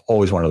rate is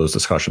always one of those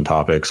discussion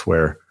topics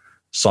where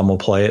some will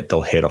play it,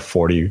 they'll hit a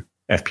 40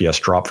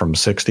 FPS drop from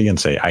 60 and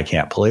say, I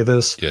can't play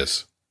this.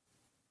 Yes.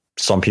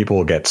 Some people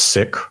will get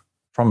sick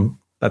from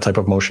that type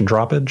of motion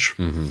droppage.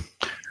 Mm-hmm.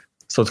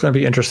 So it's going to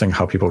be interesting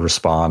how people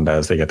respond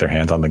as they get their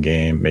hands on the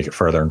game, make it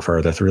further and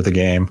further through the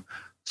game.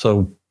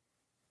 So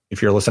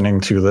if you're listening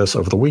to this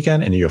over the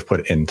weekend and you have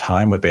put in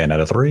time with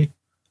Bayonetta 3,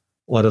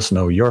 let us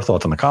know your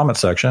thoughts in the comment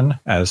section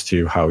as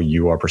to how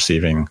you are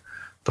perceiving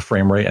the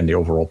frame rate and the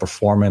overall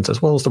performance,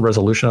 as well as the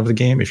resolution of the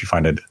game, if you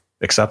find it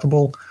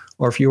acceptable,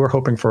 or if you are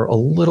hoping for a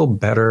little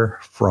better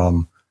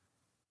from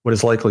what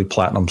is likely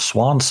Platinum's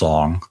swan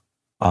song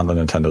on the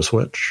Nintendo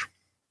Switch.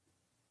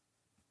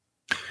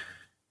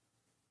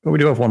 But we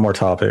do have one more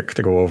topic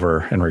to go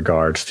over in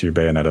regards to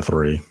Bayonetta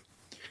 3,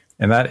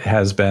 and that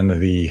has been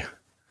the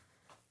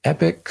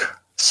epic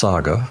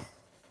saga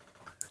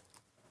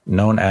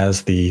known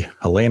as the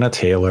Helena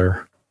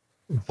Taylor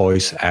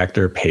voice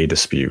actor pay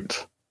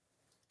dispute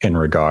in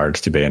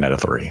regards to Bayonetta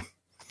 3.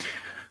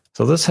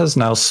 So this has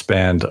now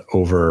spanned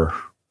over,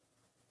 I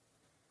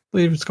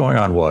believe it's going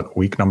on,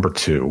 week number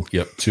 2?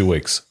 Yep, 2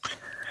 weeks.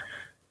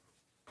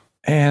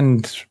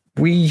 And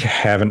we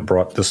haven't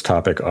brought this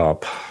topic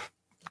up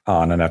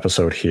on an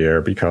episode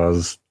here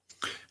because,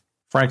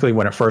 frankly,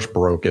 when it first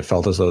broke, it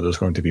felt as though there's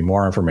going to be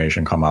more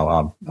information come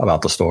out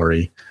about the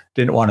story.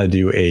 Didn't want to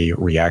do a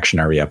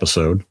reactionary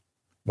episode.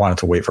 Wanted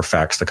to wait for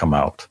facts to come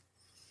out.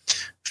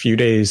 A few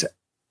days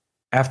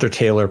after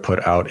Taylor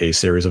put out a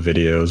series of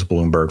videos,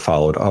 Bloomberg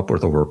followed up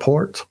with a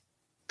report.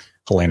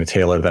 Helena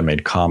Taylor then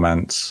made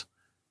comments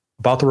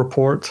about the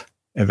report.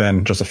 And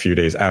then just a few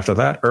days after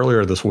that,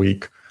 earlier this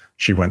week,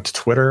 she went to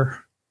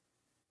Twitter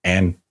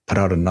and put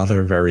out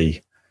another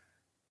very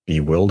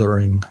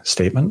bewildering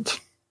statement.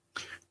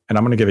 And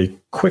I'm going to give a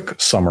quick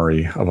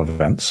summary of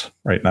events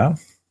right now,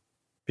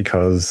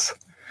 because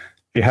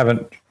if you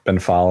haven't been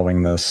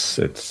following this,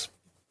 it's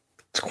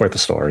quite the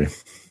story.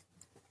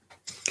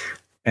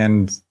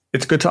 And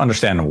it's good to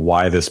understand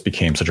why this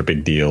became such a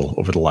big deal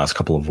over the last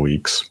couple of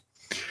weeks.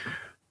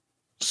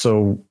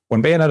 So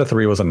when Bayonetta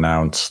 3 was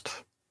announced,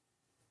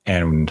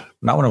 and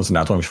not when it was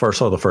announced, when we first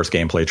saw the first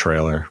gameplay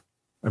trailer,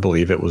 I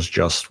believe it was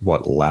just,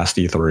 last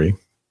E3?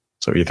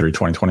 So E3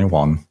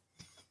 2021,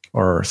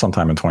 or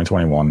sometime in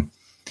 2021,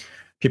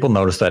 people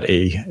noticed that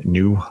a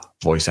new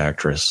voice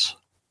actress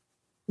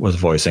was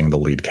voicing the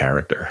lead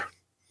character.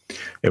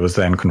 It was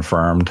then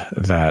confirmed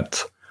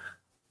that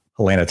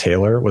Helena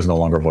Taylor was no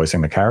longer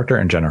voicing the character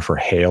and Jennifer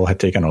Hale had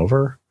taken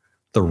over.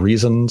 The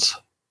reasons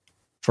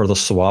for the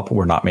swap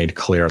were not made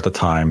clear at the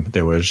time.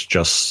 There was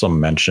just some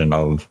mention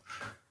of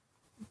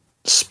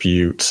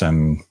disputes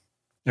and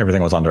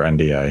everything was under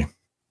NDA.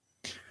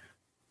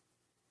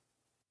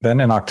 Then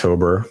in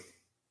October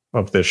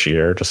of this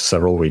year, just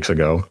several weeks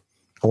ago,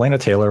 Helena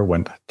Taylor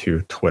went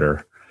to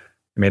Twitter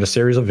and made a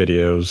series of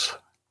videos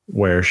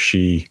where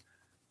she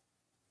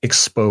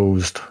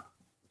exposed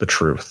the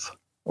truth,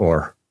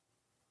 or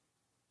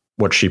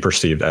what she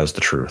perceived as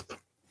the truth,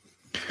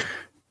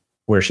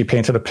 where she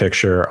painted a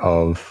picture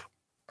of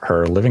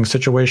her living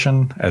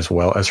situation as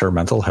well as her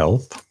mental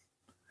health,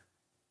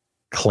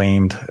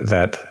 claimed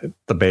that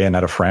the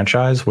Bayonetta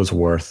franchise was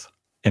worth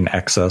in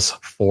excess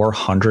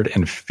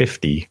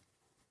 $450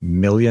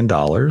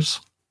 million,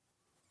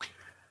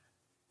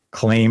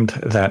 claimed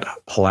that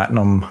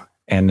Platinum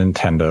and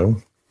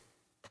Nintendo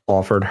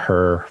offered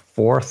her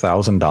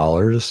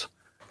 $4,000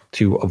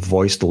 to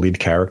voice the lead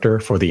character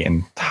for the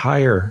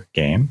entire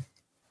game.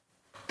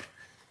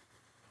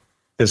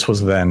 This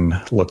was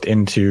then looked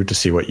into to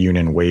see what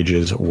union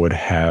wages would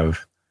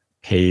have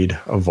paid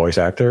a voice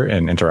actor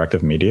in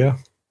interactive media.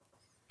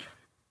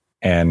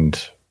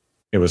 And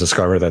it was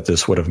discovered that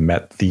this would have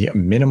met the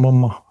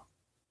minimum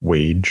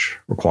wage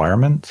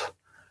requirement.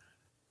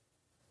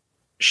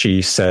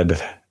 She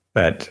said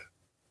that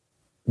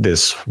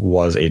this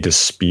was a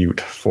dispute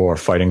for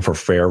fighting for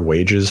fair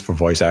wages for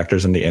voice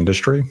actors in the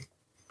industry,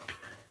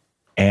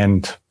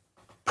 and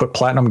put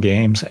Platinum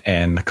Games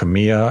and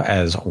Kamiya,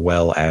 as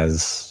well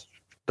as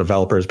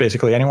developers,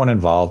 basically anyone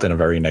involved, in a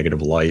very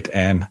negative light,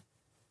 and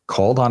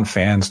called on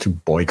fans to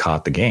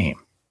boycott the game.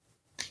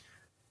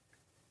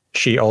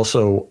 She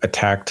also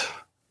attacked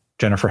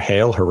Jennifer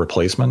Hale, her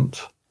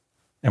replacement,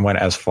 and went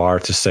as far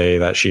to say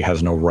that she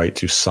has no right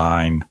to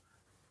sign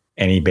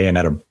any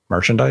Bayonetta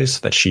merchandise,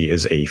 that she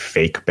is a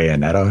fake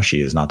Bayonetta.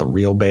 She is not the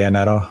real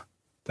Bayonetta,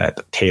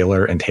 that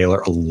Taylor and Taylor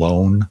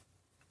alone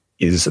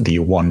is the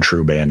one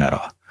true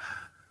Bayonetta.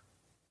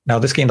 Now,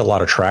 this gained a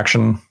lot of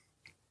traction.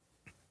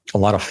 A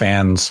lot of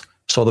fans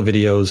saw the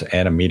videos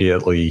and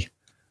immediately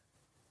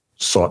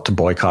sought to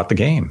boycott the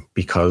game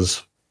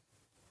because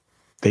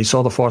they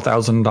saw the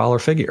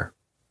 $4,000 figure,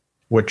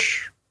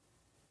 which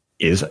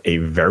is a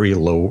very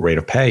low rate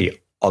of pay.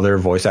 Other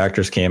voice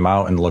actors came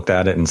out and looked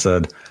at it and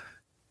said,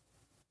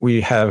 we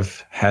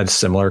have had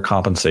similar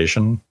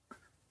compensation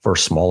for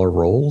smaller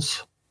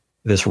roles.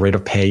 This rate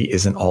of pay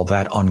isn't all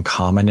that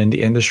uncommon in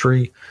the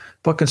industry,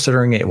 but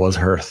considering it was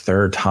her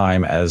third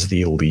time as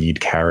the lead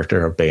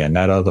character of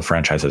Bayonetta, the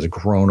franchise has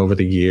grown over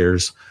the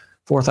years,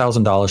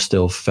 $4,000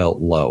 still felt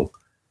low.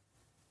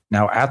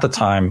 Now, at the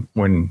time,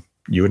 when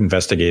you would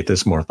investigate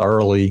this more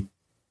thoroughly,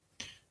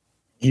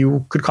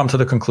 you could come to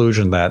the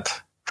conclusion that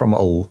from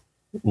a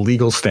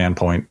legal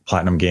standpoint,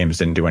 Platinum Games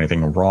didn't do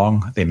anything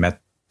wrong. They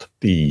met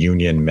the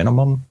union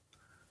minimum.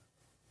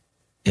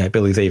 Yeah, I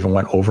believe they even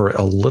went over it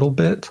a little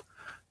bit.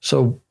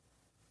 So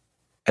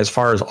as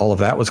far as all of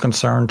that was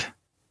concerned,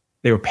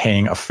 they were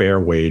paying a fair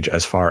wage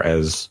as far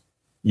as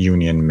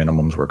union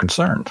minimums were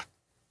concerned.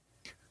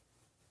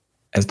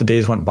 As the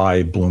days went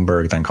by,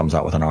 Bloomberg then comes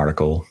out with an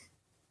article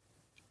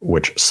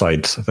which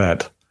cites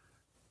that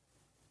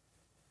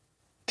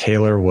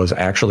Taylor was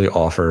actually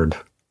offered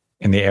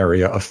in the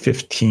area of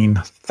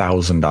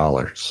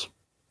 $15,000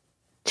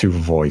 to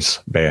voice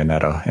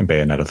Bayonetta in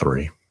Bayonetta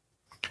 3.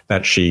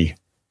 That she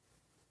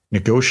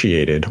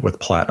negotiated with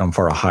Platinum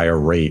for a higher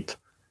rate,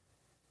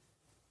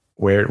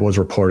 where it was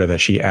reported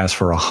that she asked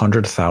for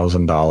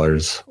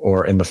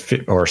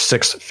 $100,000 or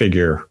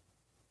six-figure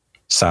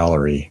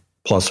salary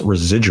plus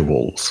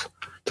residuals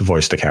to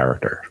voice the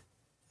character.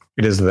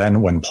 It is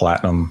then when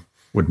Platinum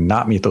would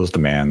not meet those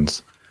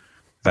demands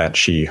that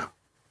she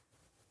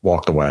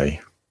walked away,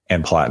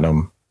 and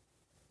Platinum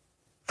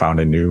found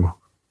a new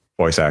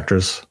voice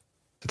actress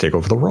to take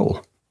over the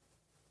role.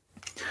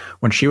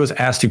 When she was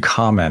asked to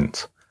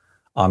comment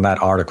on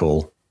that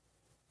article,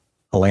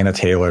 Helena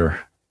Taylor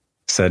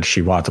said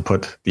she wanted to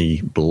put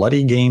the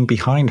bloody game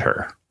behind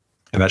her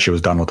and that she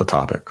was done with the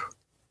topic.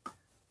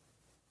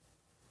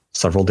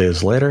 Several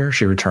days later,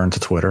 she returned to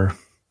Twitter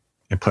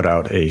and put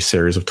out a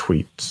series of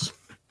tweets.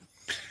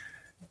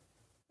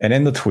 And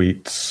in the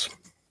tweets,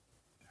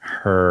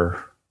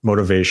 her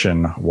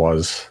motivation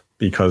was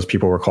because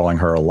people were calling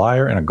her a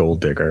liar and a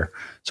gold digger,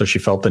 so she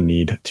felt the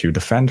need to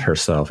defend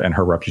herself and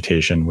her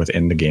reputation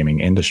within the gaming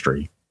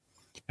industry.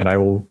 And I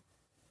will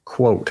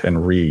quote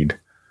and read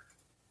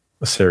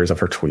a series of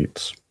her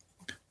tweets.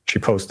 She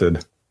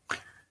posted,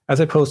 "As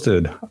I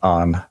posted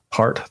on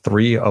part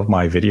 3 of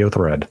my video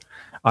thread,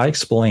 I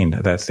explained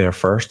that their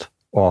first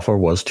offer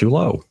was too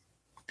low.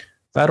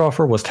 That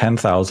offer was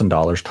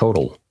 $10,000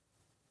 total.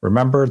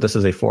 Remember, this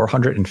is a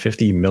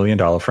 $450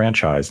 million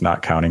franchise,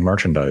 not counting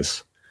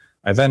merchandise.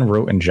 I then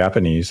wrote in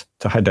Japanese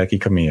to Hideki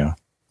Kamiya,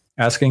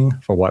 asking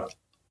for what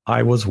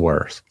I was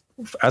worth.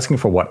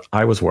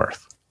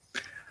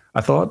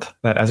 I thought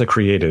that as a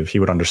creative, he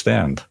would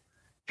understand.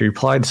 He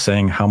replied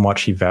saying how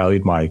much he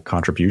valued my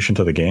contribution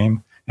to the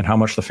game and how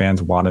much the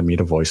fans wanted me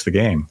to voice the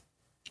game.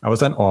 I was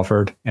then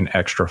offered an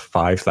extra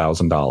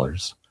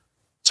 $5,000.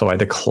 So I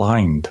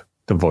declined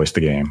to voice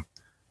the game.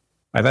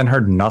 I then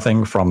heard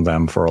nothing from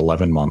them for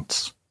 11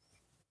 months.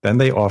 Then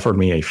they offered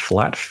me a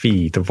flat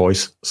fee to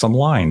voice some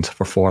lines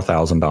for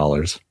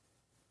 $4,000.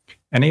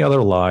 Any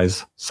other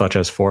lies, such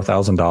as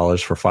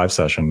 $4,000 for 5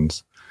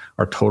 sessions,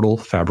 are total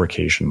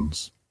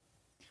fabrications.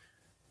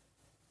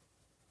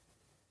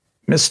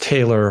 Ms.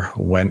 Taylor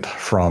went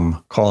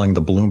from calling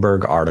the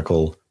Bloomberg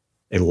article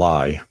a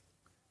lie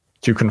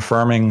to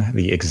confirming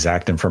the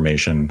exact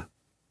information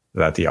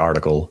that the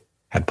article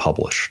had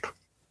published.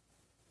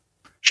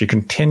 She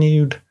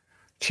continued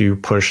to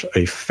push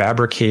a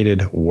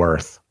fabricated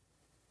worth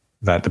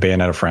that the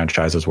Bayonetta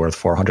franchise is worth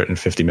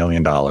 $450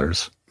 million,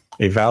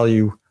 a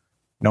value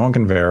no one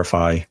can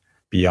verify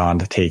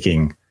beyond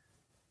taking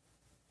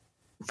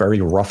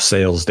very rough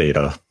sales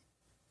data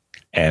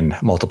and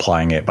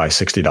multiplying it by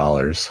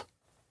 $60.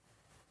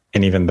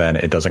 And even then,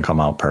 it doesn't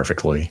come out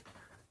perfectly,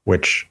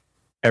 which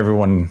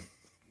everyone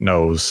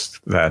knows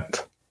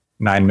that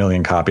 9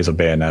 million copies of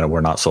Bayonetta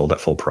were not sold at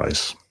full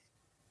price.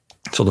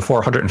 So the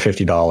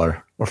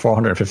 $450 or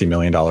 $450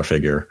 million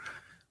figure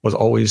was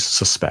always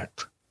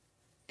suspect.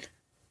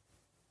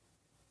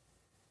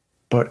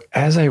 But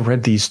as I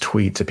read these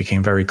tweets, it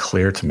became very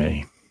clear to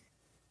me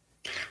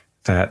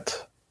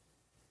that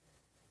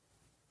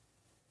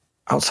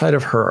outside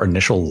of her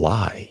initial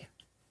lie,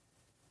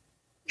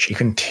 she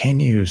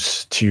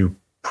continues to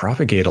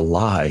propagate a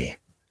lie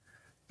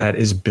that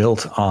is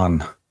built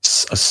on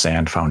a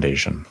sand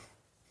foundation,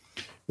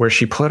 where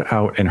she put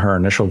out in her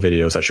initial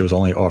videos that she was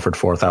only offered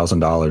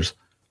 $4,000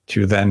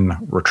 to then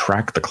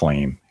retract the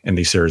claim in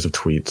these series of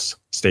tweets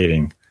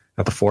stating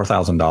that the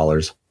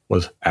 $4,000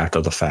 was after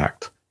the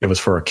fact. It was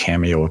for a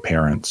cameo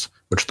appearance,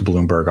 which the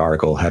Bloomberg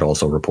article had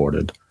also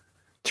reported.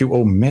 To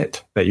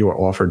omit that you were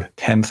offered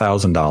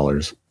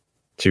 $10,000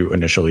 to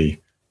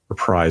initially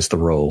reprise the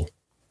role.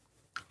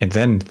 And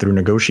then through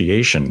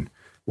negotiation,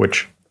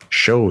 which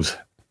shows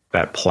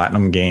that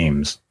Platinum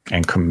Games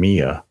and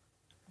Kamiya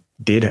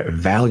did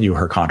value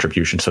her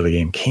contribution to the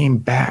game, came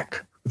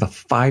back with a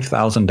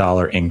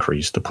 $5,000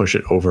 increase to push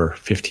it over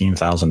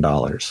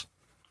 $15,000,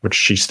 which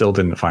she still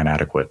didn't find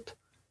adequate.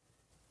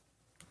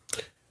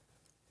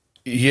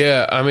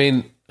 Yeah, I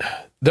mean,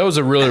 that was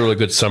a really, really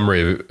good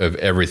summary of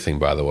everything,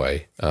 by the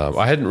way.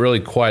 I hadn't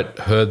really quite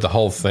heard the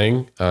whole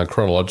thing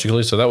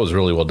chronologically, so that was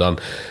really well done.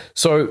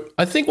 So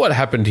I think what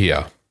happened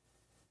here,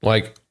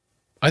 Nate,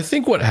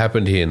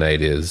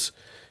 is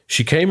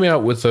she came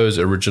out with those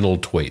original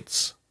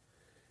tweets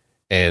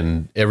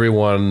and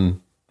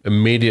everyone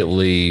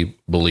immediately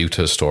believed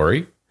her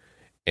story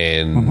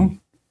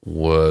and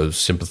was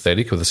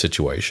sympathetic with the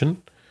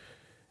situation,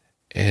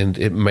 and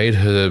it made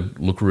her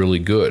look really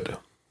good.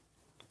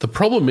 The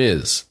problem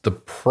is,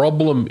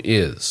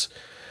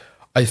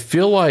 I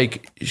feel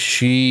like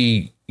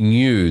she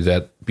knew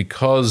that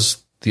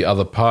because the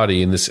other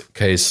party, in this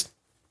case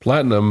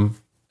Platinum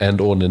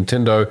and or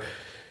Nintendo,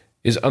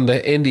 is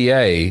under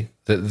NDA,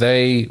 that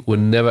they were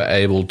never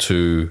able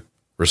to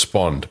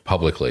respond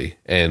publicly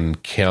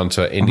and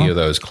counter any of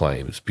those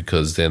claims,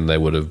 because then they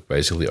would have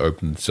basically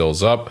opened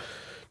themselves up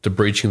to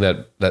breaching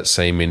that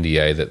same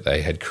NDA that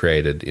they had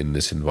created in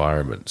this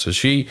environment. So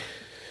she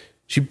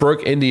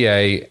broke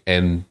NDA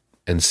and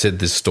said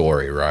this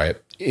story, right,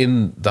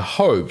 in the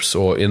hopes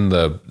or in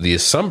the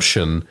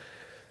assumption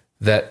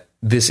that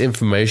this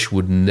information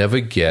would never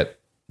get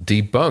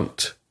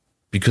debunked,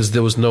 because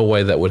there was no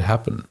way that would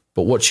happen.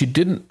 But what she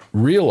didn't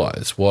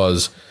realize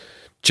was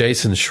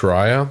Jason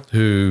Schreier,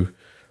 who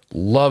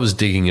loves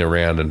digging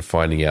around and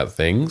finding out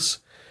things,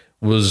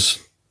 was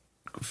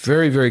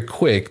very, very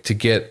quick to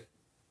get,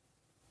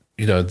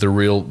 the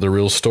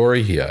real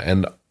story here.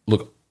 And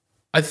look,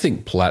 I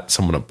think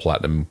someone at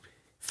Platinum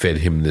fed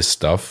him this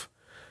stuff.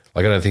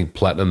 Like, I don't think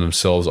Platinum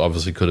themselves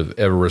obviously could have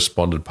ever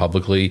responded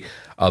publicly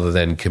other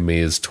than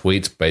Kamiya's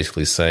tweets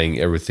basically saying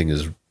everything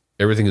is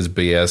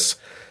BS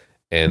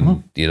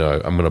and,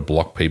 I'm going to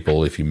block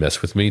people if you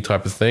mess with me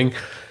type of thing.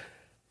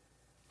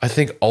 I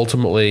think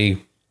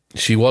ultimately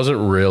she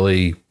wasn't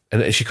really,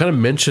 and she kind of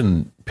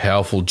mentioned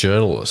powerful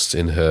journalists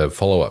in her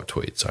follow-up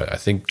tweets. I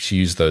think she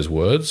used those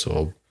words,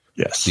 or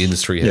yes, the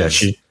industry has.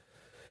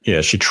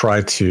 She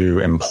tried to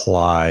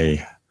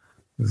imply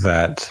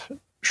that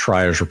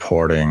Schreier's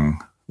reporting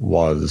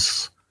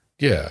was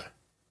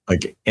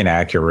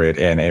inaccurate,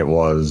 and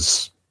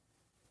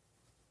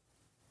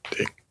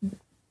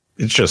it's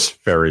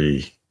just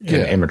very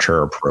an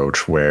immature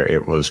approach where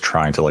it was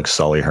trying to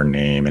sully her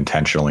name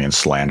intentionally and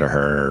slander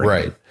her.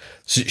 Right.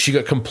 So she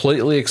got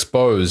completely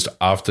exposed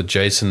after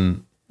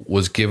Jason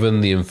was given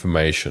the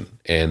information,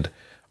 and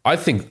I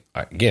think,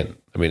 again,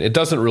 I mean, it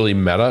doesn't really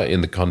matter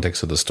in the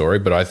context of the story,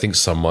 but I think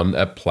someone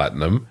at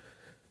Platinum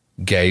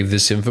gave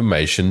this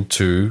information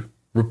to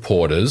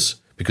reporters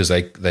because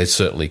they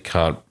certainly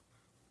can't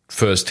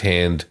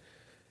firsthand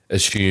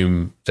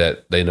assume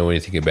that they know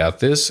anything about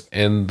this,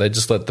 and they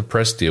just let the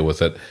press deal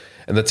with it.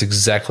 And that's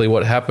exactly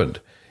what happened.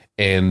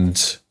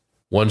 And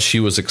once she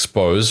was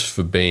exposed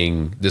for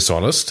being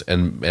dishonest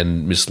and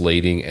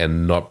misleading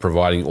and not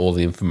providing all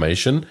the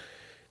information,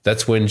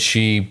 that's when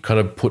she kind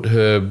of put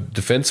her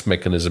defense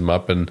mechanism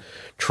up and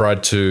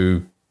tried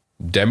to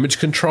damage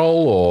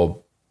control or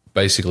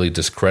basically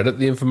discredit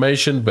the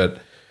information,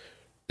 but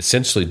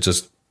essentially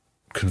just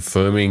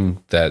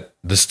confirming that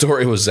the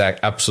story was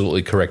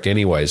absolutely correct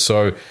anyway.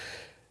 So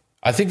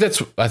I think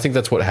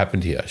that's what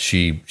happened here.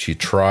 She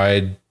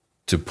tried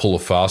to pull a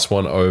fast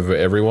one over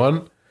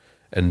everyone,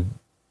 and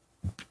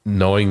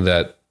knowing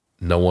that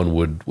no one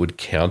would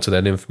counter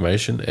that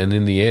information, and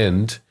in the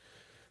end,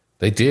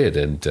 they did,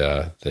 and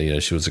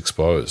she was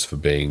exposed for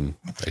being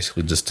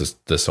basically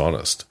just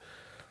dishonest.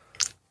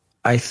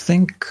 I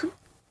think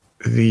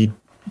the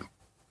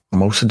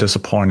most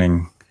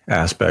disappointing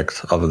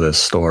aspect of this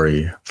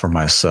story for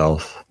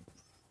myself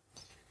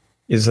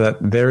is that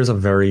there's a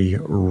very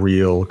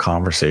real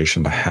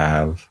conversation to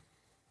have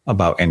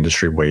about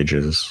industry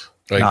wages,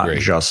 not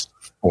just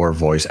for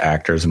voice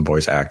actors and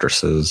voice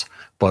actresses,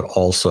 but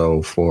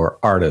also for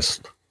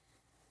artists,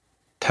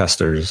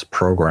 testers,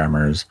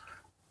 programmers,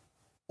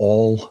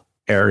 all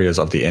areas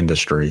of the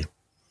industry.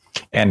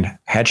 And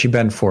had she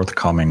been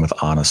forthcoming with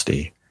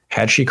honesty,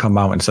 had she come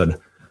out and said,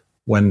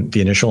 when the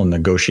initial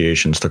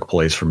negotiations took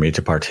place for me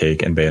to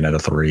partake in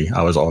Bayonetta 3,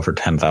 I was offered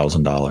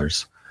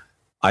 $10,000.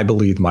 I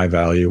believed my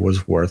value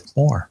was worth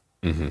more.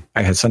 Mm-hmm.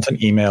 I had sent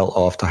an email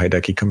off to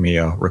Hideki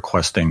Kamiya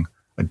requesting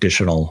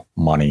additional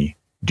money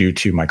due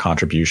to my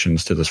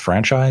contributions to this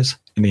franchise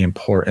and the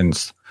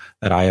importance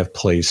that I have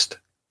placed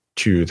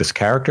to this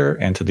character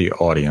and to the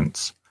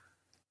audience.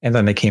 And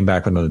then they came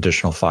back with an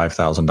additional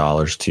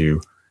 $5,000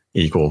 to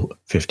equal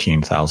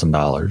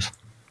 $15,000.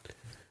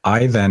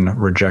 I then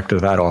rejected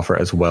that offer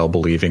as well,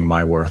 believing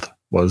my worth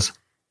was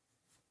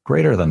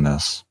greater than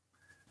this.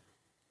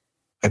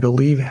 I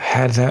believe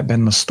had that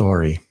been the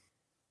story,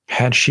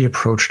 had she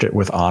approached it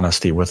with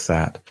honesty with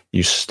that,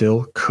 you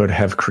still could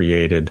have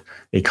created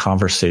a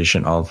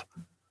conversation of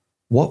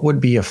what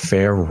would be a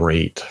fair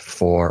rate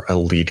for a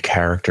lead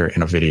character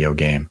in a video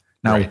game.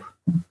 Now, right.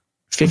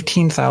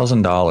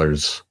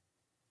 $15,000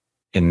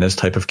 in this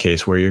type of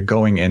case where you're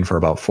going in for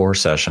about 4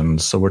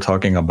 sessions, so we're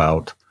talking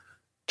about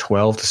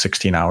 12 to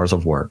 16 hours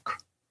of work.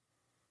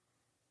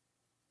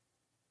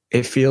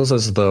 It feels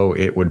as though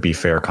it would be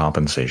fair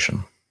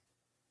compensation.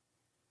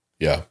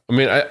 Yeah. I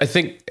mean, I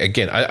think,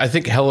 again, I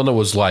think Helena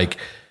was like,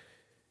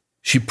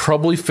 she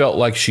probably felt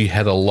like she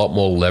had a lot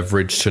more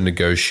leverage to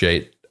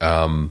negotiate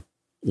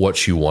what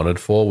she wanted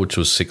for, which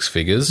was 6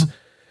 figures,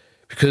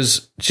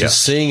 because she's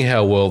seeing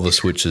how well the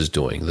Switch is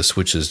doing. The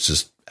Switch is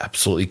just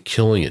absolutely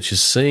killing it.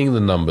 She's seeing the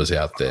numbers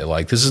out there.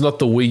 Like, this is not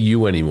the Wii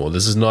U anymore.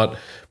 This is not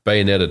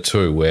Bayonetta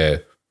 2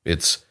 where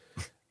it's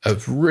a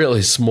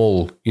really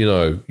small,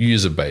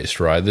 user base,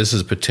 right? This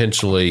is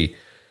potentially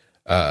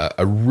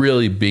a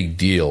really big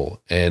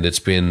deal, and it's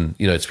been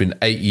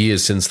 8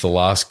 years since the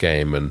last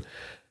game,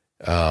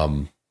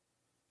 and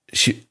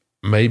she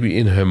maybe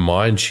in her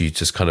mind she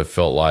just kind of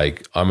felt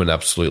like, I'm an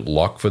absolute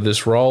lock for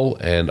this role,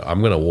 and I'm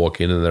going to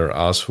walk in and there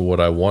ask for what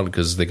I want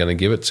because they're going to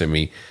give it to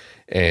me.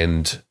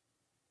 And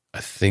I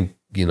think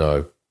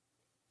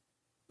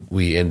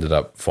we ended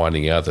up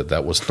finding out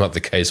that was not the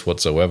case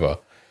whatsoever.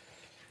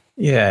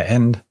 Yeah,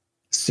 and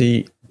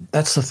see,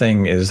 that's the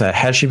thing, is that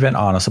had she been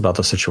honest about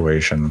the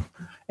situation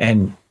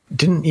and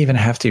didn't even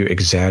have to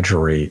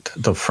exaggerate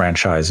the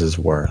franchise's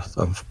worth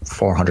of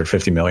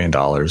 $450 million,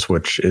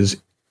 which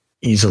is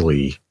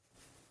easily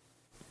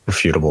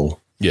refutable.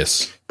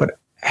 Yes. But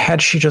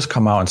had she just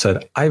come out and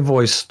said, I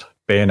voiced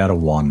Bayonetta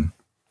 1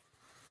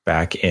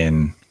 back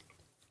in,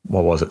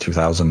 what was it,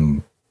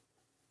 2010?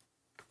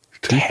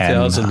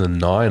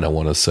 2009, I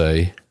want to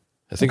say.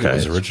 I think it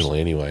was originally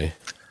anyway.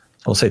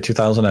 I'll say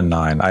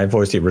 2009. I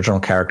voiced the original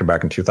character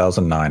back in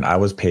 2009. I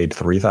was paid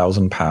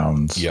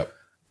 £3,000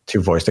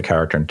 to voice the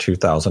character in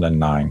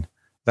 2009.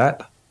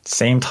 That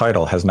same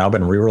title has now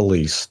been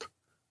re-released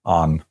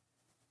on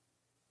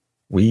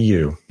Wii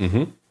U,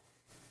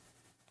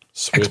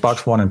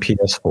 Xbox One and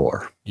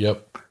PS4.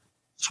 Yep.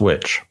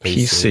 Switch,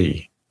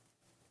 PC.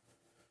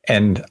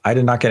 And I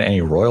did not get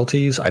any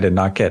royalties. I did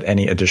not get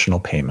any additional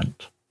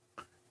payment.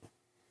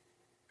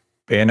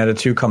 Bayonetta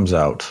 2 comes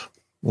out.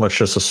 Let's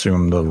just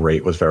assume the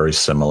rate was very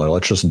similar.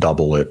 Let's just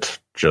double it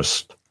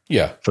just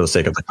for the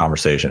sake of the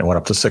conversation. It went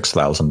up to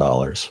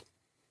 $6,000.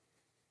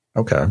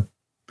 Okay.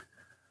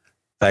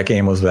 That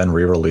game was then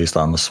re-released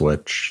on the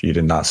Switch. You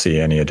did not see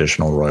any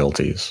additional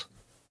royalties.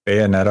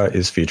 Bayonetta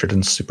is featured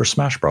in Super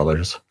Smash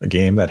Bros., a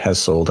game that has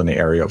sold in the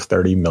area of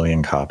 30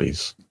 million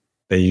copies.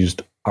 They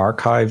used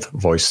archived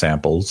voice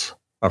samples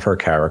of her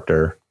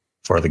character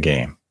for the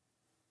game,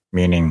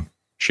 meaning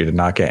she did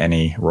not get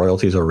any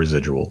royalties or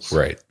residuals.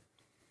 Right.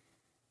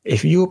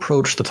 If you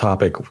approach the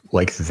topic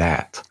like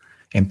that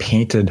and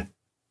painted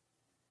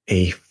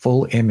a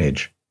full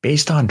image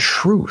based on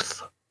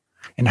truth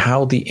and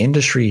how the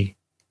industry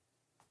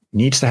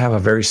needs to have a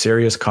very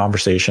serious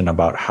conversation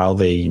about how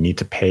they need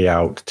to pay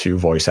out to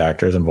voice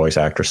actors and voice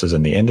actresses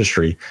in the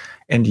industry,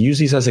 and use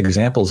these as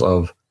examples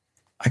of,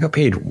 I got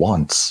paid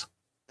once.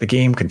 The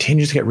game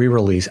continues to get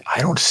re-released. I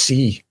don't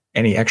see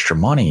any extra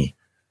money.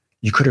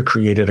 You could have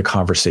created a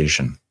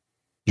conversation.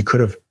 You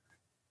could have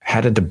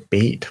had a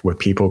debate where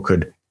people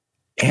could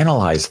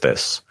analyze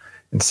this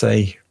and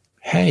say,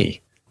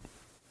 hey,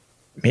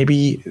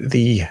 maybe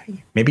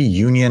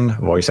union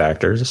voice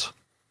actors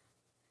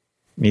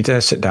need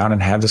to sit down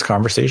and have this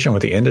conversation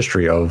with the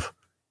industry of,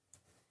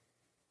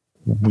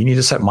 we need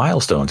to set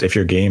milestones. If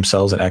your game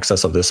sells in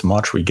excess of this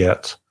much, we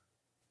get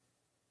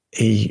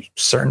a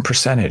certain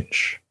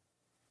percentage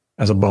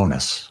as a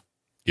bonus.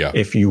 Yeah.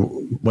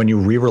 When you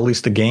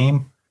re-release the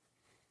game,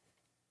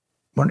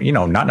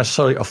 not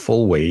necessarily a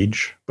full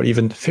wage, but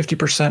even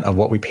 50% of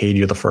what we paid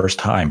you the first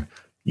time,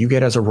 you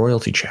get as a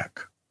royalty check.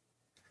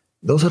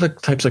 Those are the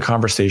types of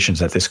conversations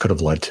that this could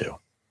have led to.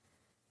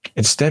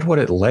 Instead, what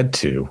it led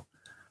to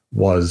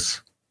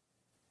was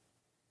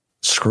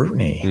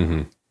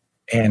scrutiny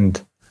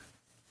and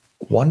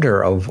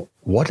wonder of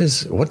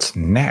what's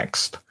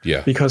next. Yeah.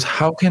 Because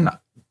how can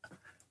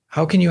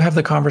you have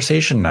the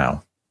conversation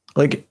now?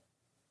 Like,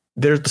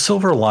 there's the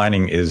silver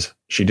lining is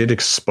she did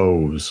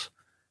expose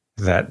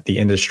that the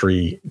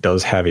industry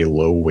does have a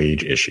low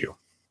wage issue.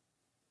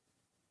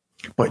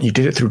 But you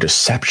did it through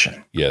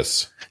deception.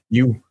 Yes.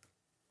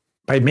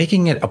 By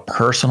making it a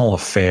personal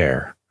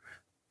affair,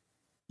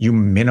 you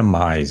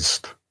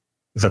minimized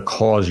the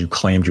cause you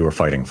claimed you were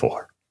fighting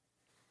for.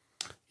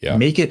 Yeah.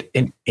 Make it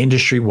an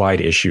industry-wide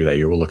issue that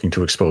you were looking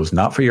to expose,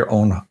 not for your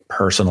own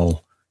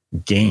personal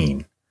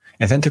gain.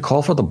 And then to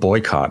call for the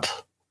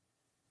boycott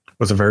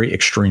was a very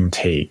extreme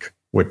take,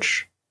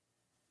 which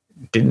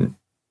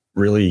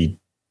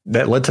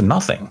that led to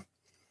nothing,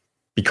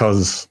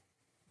 because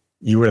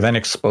you were then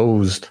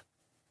exposed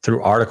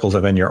through articles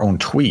and then your own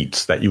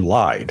tweets that you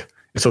lied.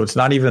 So it's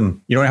not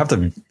even, you don't have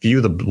to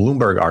view the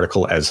Bloomberg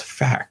article as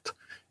fact,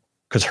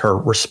 because her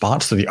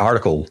response to the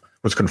article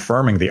was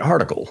confirming the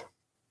article.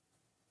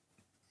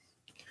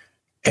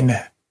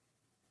 And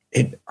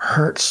it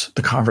hurts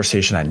the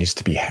conversation that needs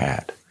to be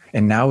had.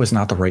 And now is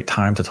not the right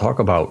time to talk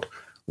about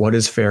what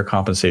is fair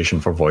compensation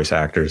for voice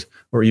actors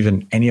or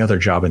even any other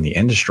job in the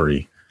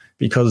industry,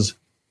 because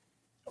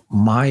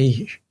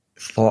my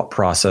thought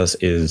process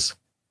is,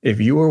 if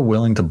you are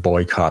willing to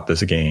boycott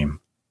this game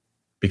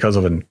because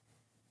of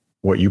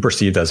what you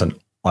perceived as an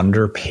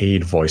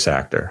underpaid voice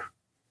actor,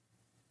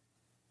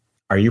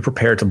 are you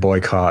prepared to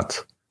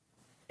boycott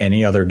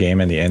any other game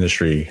in the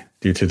industry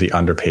due to the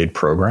underpaid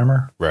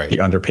programmer, right? The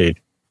underpaid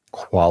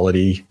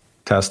quality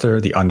tester,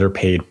 the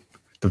underpaid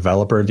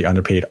developer, the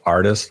underpaid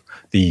artist,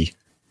 the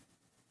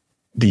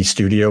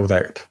studio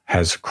that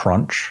has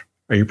crunch?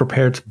 Are you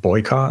prepared to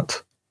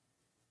boycott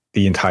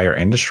the entire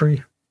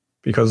industry?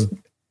 Because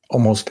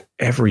almost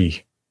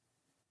every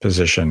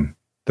position,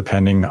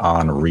 depending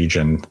on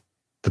region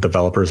the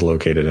developer is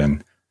located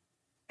in,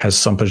 has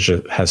some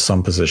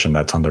position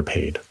that's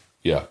underpaid.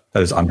 Yeah.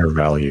 That is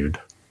undervalued.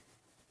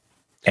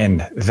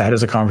 And that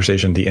is a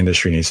conversation the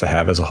industry needs to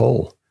have as a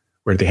whole,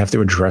 where they have to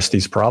address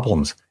these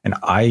problems. And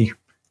I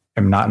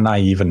am not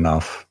naive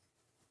enough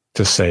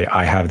to say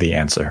I have the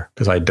answer,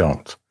 because I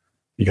don't.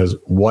 Because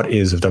what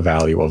is the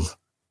value of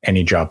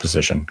any job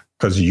position?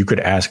 Because you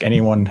could ask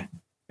anyone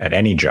at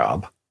any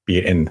job, be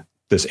it in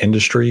this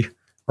industry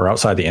or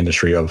outside the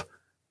industry, of,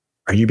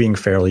 are you being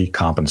fairly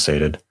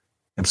compensated?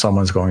 And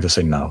someone's going to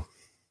say no.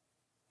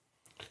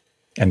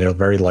 And they're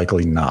very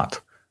likely not.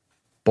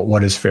 But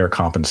what is fair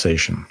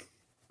compensation?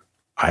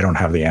 I don't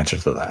have the answer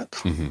to that.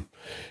 Mm-hmm.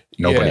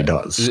 Nobody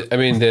does. I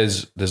mean,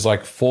 there's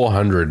like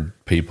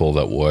 400 people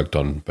that worked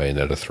on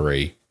Bayonetta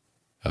 3.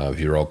 If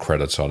you roll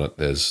credits on it,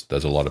 there's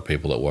a lot of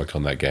people that worked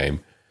on that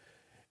game.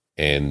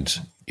 And,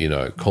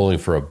 calling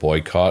for a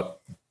boycott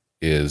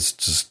is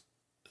just,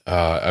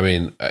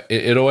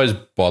 it always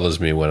bothers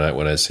me when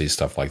I see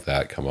stuff like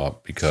that come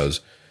up,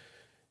 because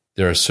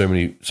there are so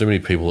many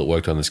people that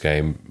worked on this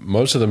game.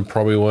 Most of them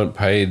probably weren't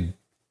paid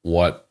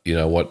what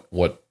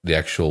the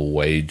actual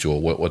wage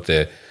or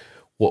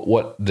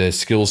what their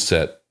skill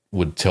set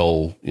would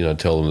tell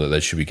them that they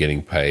should be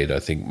getting paid. I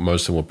think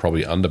most of them were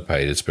probably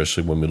underpaid,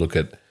 especially when we look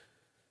at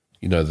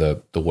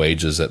the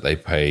wages that they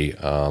pay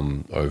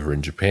over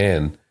in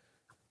Japan.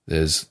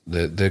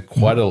 They're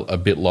quite a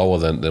bit lower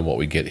than what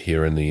we get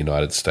here in the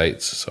United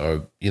States.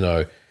 So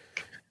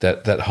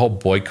that whole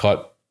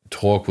boycott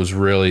talk was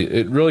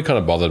really kind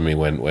of bothered me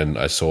when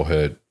I saw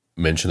her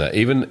mention that.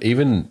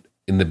 Even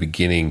in the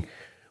beginning,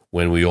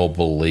 when we all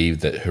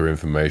believed that her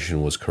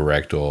information was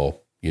correct, or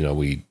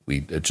we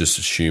just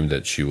assumed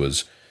that she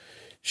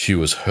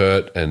was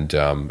hurt and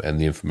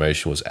the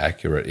information was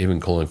accurate, even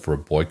calling for a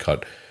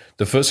boycott,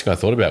 the first thing I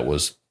thought about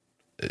was,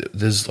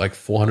 there's like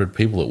 400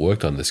 people that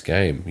worked on this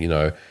game.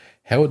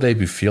 How would they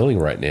be feeling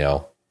right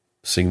now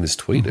seeing this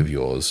tweet of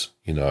yours?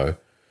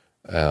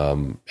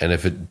 And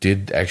if it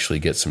did actually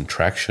get some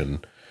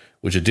traction,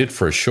 which it did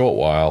for a short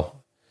while,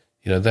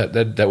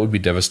 that would be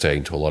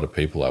devastating to a lot of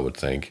people, I would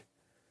think.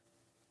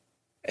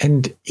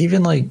 And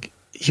even like,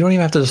 you don't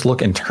even have to just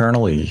look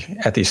internally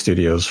at these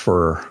studios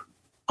for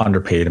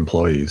underpaid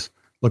employees.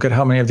 Look at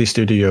how many of these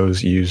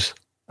studios use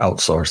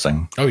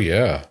outsourcing. Oh,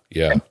 yeah.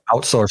 Yeah. And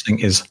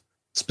outsourcing is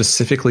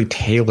specifically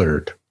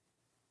tailored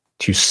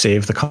to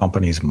save the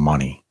company's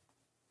money.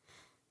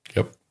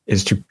 Yep.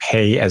 Is to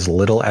pay as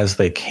little as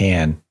they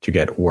can to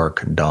get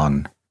work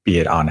done, be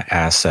it on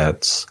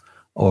assets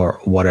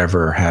or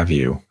whatever have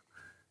you.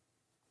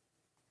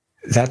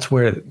 That's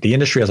where the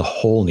industry as a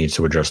whole needs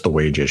to address the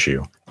wage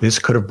issue. This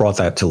could have brought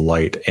that to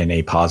light in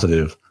a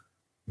positive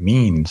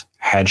means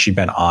had she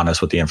been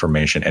honest with the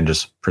information and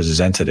just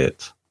presented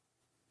it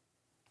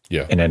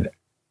in an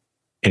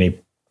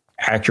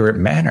accurate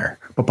manner.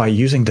 But by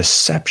using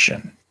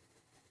deception,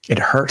 it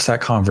hurts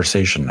that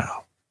conversation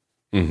now.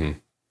 Mm-hmm.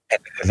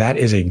 And that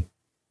is a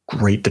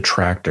great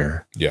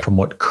detractor from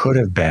what could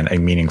have been a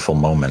meaningful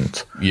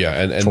moment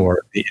and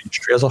for the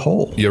industry as a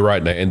whole. You're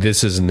right, Nate. And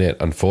this isn't it,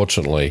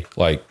 unfortunately.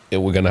 Like,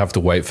 we're going to have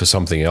to wait for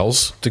something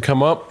else to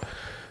come up.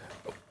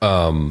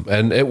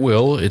 And it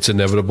will. It's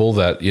inevitable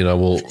that,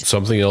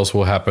 something else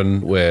will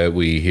happen where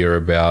we hear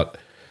about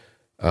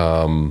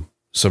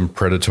some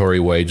predatory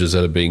wages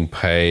that are being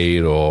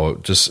paid or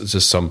just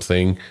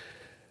something,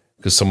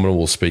 because someone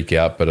will speak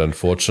out. But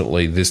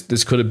unfortunately,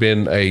 this could have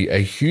been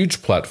a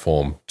huge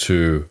platform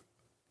to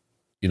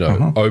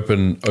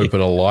open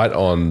a light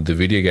on the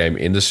video game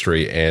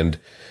industry and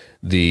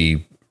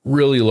the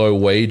really low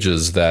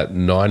wages that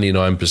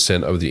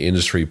 99% of the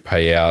industry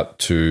pay out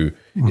to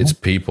its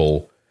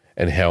people,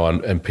 and how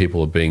and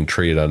people are being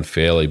treated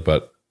unfairly.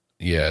 But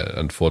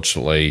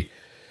unfortunately,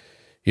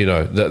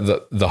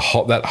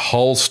 that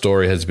whole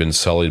story has been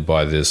sullied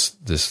by this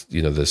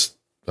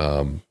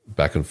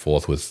back and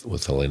forth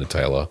with Helena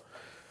Taylor.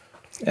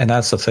 And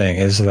that's the thing,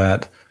 is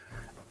that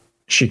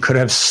she could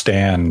have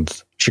stood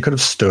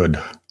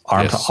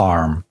arm to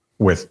arm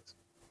with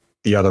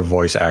the other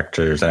voice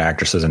actors and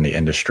actresses in the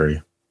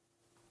industry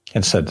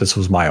and said, this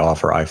was my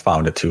offer. I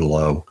found it too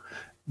low.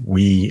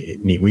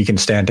 We can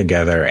stand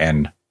together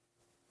and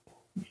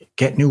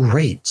get new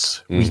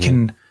rates. Mm-hmm. We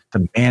can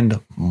demand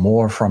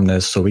more from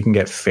this so we can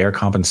get fair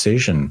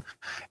compensation.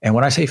 And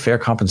when I say fair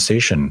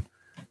compensation,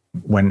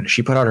 when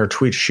she put out her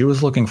tweet, she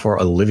was looking for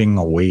a living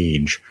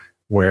wage,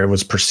 where it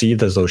was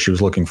perceived as though she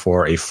was looking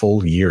for a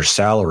full year's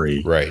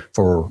salary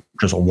for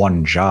just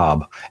one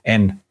job.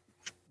 And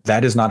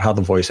that is not how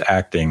the voice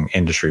acting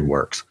industry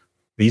works.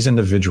 These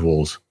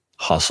individuals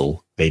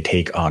hustle. They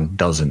take on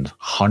dozens,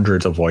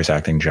 hundreds of voice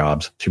acting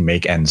jobs to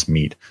make ends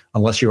meet.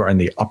 Unless you are in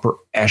the upper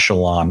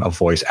echelon of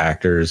voice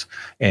actors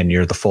and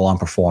you're the full-on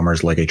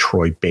performers like a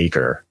Troy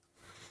Baker,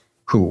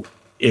 who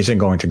isn't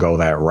going to go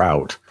that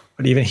route.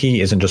 But even he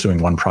isn't just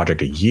doing one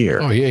project a year.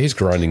 Oh, yeah, he's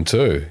grinding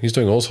too. He's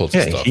doing all sorts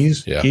of stuff.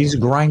 He's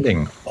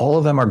grinding. All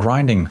of them are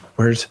grinding.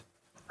 Whereas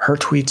her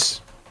tweets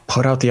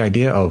put out the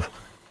idea of,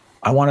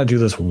 I want to do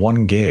this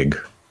one gig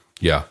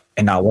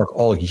and not work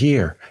all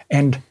year.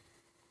 And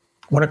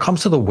when it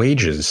comes to the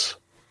wages,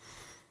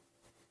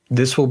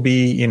 this will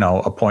be,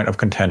 a point of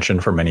contention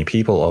for many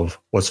people of,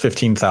 was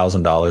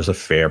 $15,000 a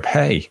fair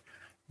pay?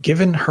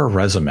 Given her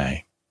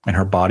resume and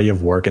her body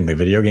of work in the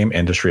video game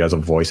industry as a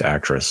voice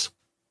actress,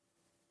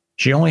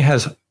 she only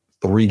has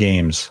 3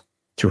 games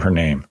to her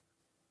name: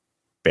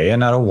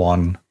 Bayonetta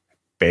 1,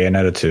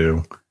 Bayonetta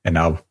 2, and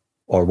now,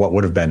 or what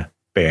would have been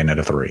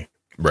Bayonetta 3.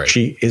 Right.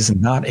 She is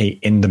not a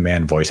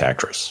in-demand voice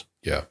actress.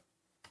 Yeah.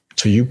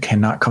 So you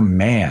cannot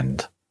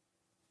command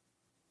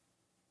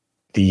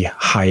the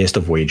highest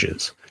of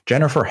wages.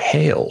 Jennifer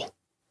Hale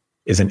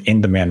is an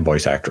in-demand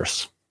voice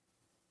actress.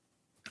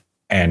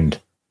 And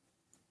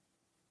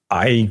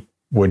I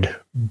would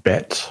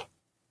bet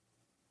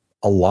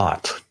a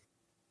lot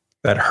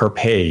that her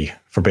pay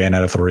for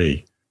Bayonetta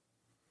 3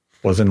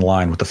 was in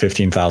line with the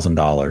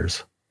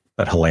 $15,000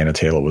 that Helena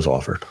Taylor was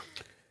offered.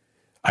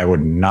 I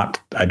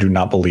do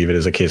not believe it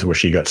is a case where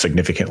she got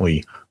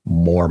significantly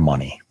more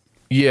money.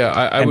 Yeah,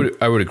 I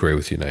would agree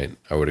with you, Nate.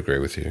 I would agree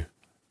with you.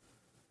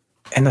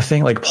 And the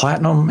thing, like,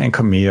 Platinum and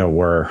Kamiya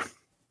were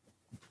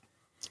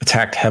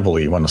attacked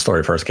heavily when the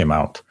story first came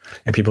out.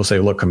 And people say,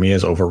 look,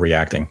 Kamiya's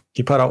overreacting.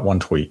 He put out one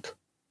tweet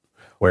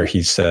where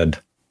he said,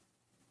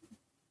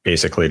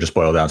 basically just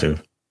boiled down to,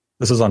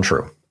 this is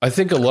untrue. I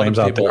think a lot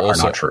of people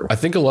also, I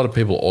think a lot of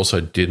people also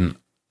didn't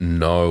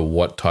know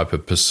what type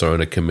of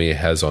persona Kamiya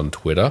has on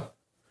Twitter.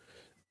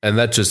 And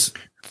that just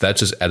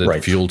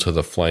added fuel to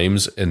the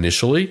flames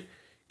initially,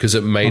 because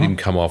it made him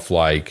come off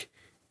like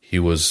he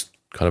was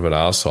kind of an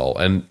asshole.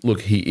 And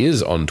look, he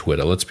is on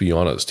Twitter. Let's be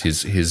honest.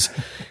 His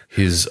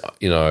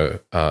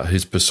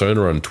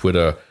persona on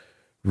Twitter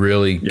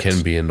really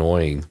can be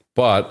annoying.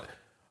 But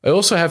I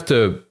also have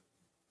to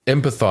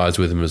empathize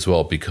with him as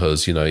well,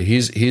 because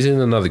he's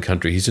in another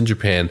country. He's in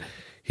Japan.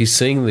 He's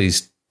seeing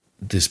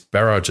this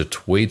barrage of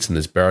tweets and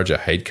this barrage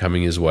of hate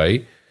coming his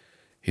way.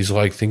 He's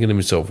like thinking to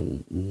himself,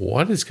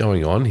 what is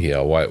going on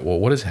here?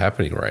 What is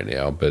happening right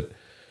now? But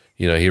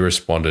he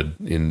responded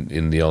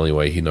in the only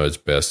way he knows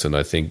best. And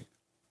I think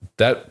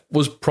that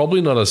was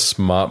probably not a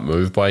smart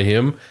move by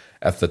him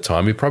at the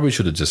time. He probably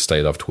should have just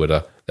stayed off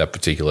Twitter that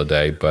particular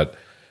day. But,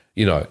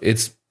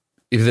 if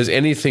there's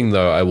anything,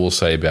 though, I will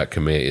say about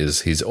Khmer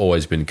is he's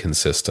always been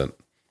consistent,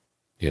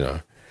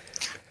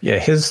 Yeah,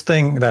 his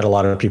thing that a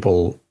lot of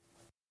people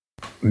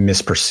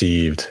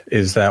misperceived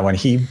is that when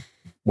he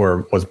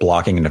was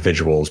blocking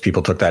individuals,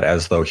 people took that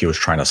as though he was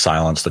trying to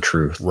silence the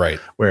truth. Right.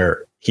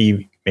 Where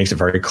he makes it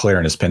very clear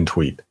in his pinned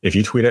tweet, if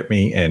you tweet at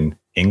me in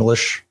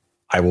English,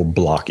 I will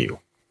block you.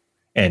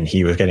 And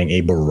he was getting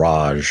a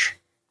barrage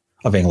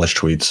of English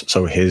tweets.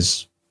 So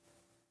his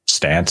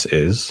stance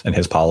is, and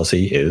his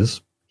policy is,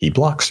 he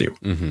blocks you.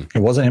 Mm-hmm.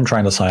 It wasn't him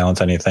trying to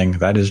silence anything.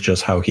 That is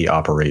just how he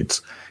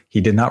operates.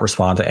 He did not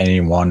respond to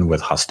anyone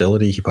with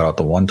hostility. He put out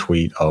the one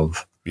tweet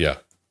of,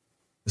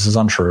 this is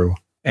untrue.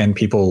 And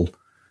people,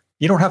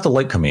 you don't have to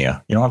like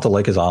Khmer. You don't have to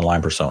like his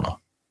online persona.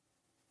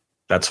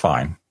 That's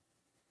fine.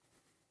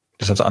 You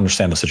just have to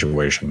understand the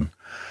situation.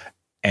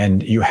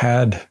 And you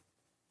had,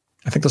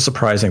 I think the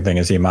surprising thing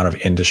is the amount of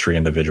industry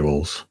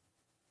individuals,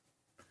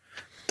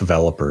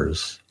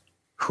 developers,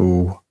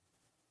 who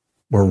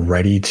were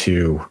ready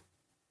to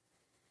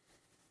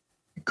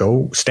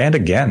go stand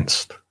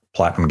against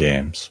Platinum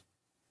Games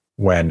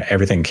when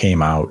everything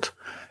came out.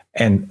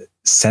 And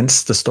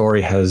since the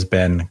story has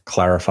been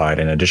clarified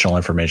and additional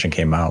information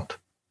came out,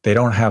 they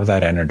don't have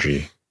that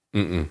energy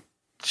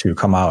to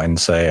come out and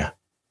say,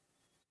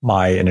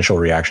 my initial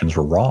reactions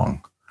were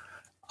wrong.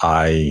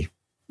 I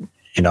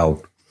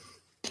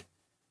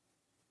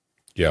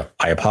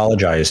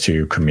apologize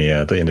to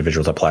Khmer, the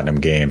individuals at Platinum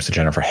Games, to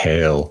Jennifer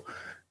Hale,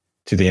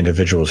 to the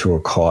individuals who were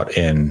caught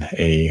in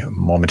a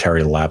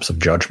momentary lapse of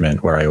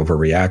judgment where I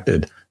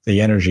overreacted.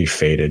 The energy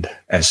faded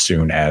as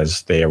soon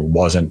as there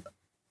wasn't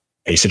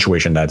a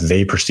situation that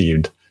they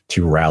perceived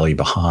to rally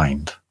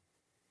behind.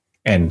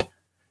 And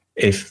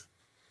if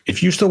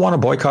you still want to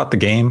boycott the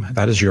game,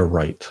 that is your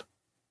right.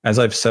 As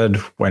I've said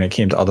when it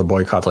came to other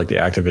boycotts like the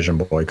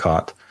Activision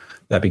boycott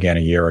that began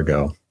a year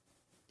ago,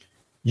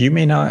 you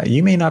may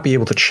not be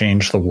able to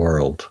change the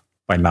world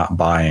by not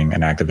buying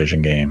an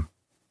Activision game.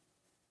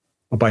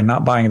 But by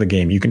not buying the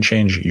game, you can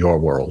change your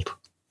world.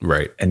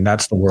 Right. And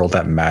that's the world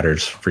that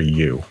matters for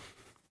you.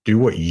 Do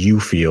what you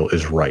feel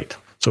is right.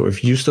 So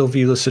if you still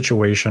view the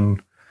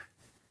situation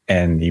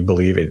and you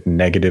believe it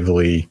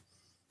negatively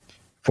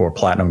for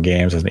Platinum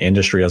Games as an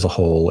industry as a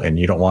whole, and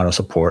you don't want to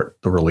support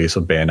the release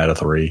of Bayonetta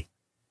 3,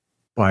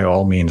 by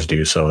all means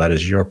do so. That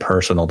is your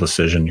personal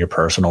decision, your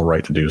personal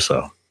right to do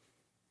so.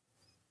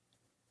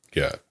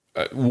 Yeah,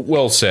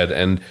 well said.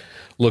 And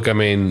look, I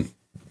mean,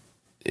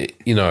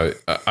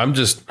 I'm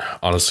just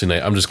honestly,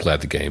 Nate, I'm just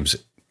glad the games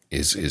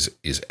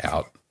is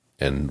out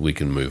and we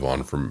can move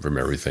on from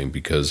everything,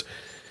 because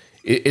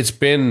it's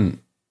been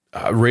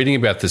reading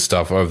about this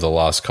stuff over the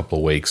last couple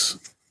of weeks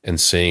and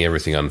seeing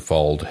everything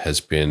unfold has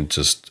been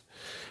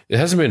it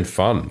hasn't been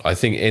fun. I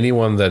think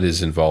anyone that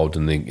is involved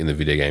in the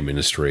video game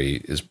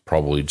industry is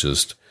probably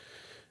just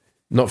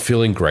not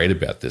feeling great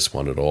about this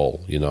one at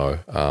all,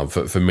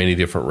 for many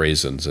different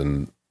reasons.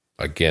 And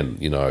again,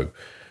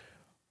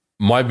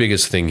 my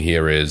biggest thing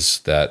here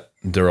is that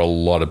there are a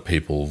lot of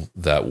people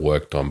that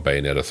worked on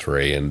Bayonetta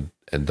 3 and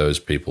those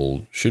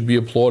people should be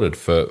applauded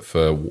for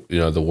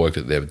the work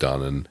that they've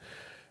done.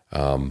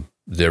 And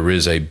there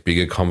is a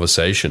bigger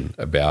conversation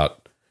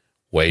about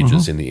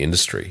wages in the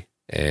industry.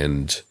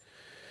 And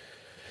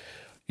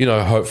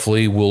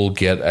hopefully we'll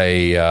get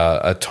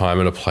a time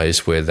and a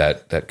place where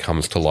that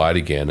comes to light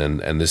again.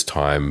 And this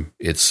time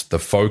it's the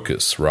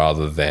focus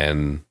rather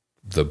than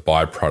the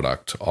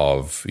byproduct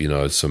of,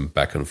 some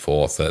back and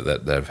forth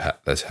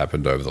that's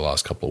happened over the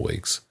last couple of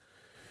weeks.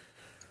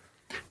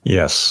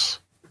 Yes,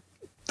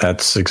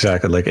 that's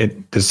exactly like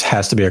it. This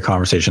has to be a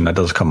conversation that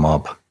does come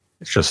up.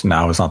 It's just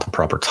now is not the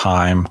proper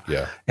time.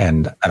 Yeah.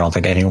 And I don't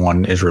think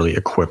anyone is really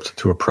equipped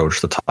to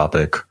approach the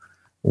topic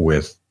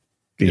with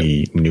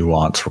the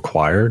nuance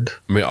required.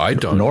 I mean, I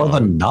don't nor know. the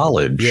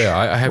knowledge. Yeah,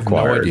 I have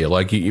required. no idea.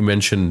 Like you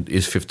mentioned,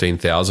 is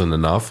 15,000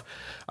 enough?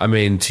 I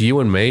mean, to you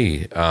and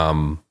me,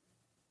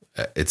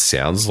 it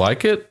sounds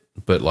like it.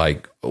 But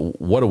like,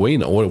 what do we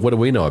know? What do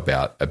we know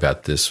about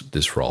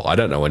this role? I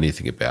don't know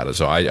anything about it,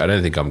 so I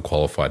don't think I'm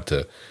qualified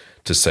to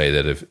say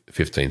that if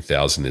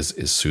 15,000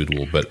 is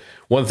suitable. But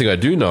one thing I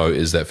do know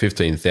is that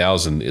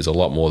 15,000 is a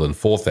lot more than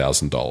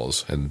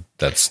 $4,000, and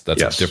that's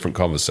yes. a different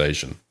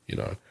conversation.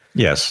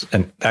 Yes,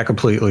 and that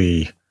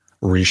completely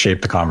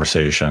reshaped the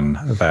conversation.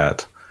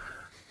 That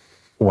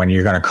when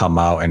you're going to come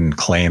out and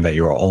claim that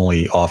you were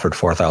only offered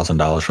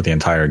 $4,000 for the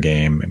entire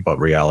game, but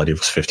reality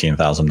was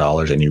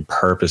 $15,000, and you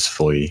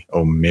purposefully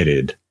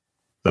omitted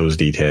those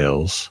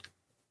details,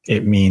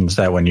 it means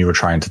that when you were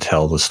trying to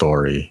tell the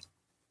story,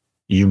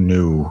 you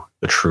knew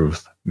the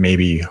truth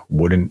maybe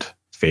wouldn't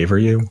favor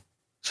you,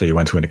 so you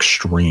went to an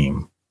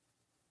extreme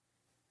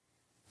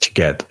to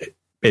get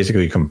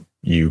basically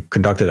you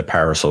conducted a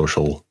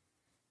parasocial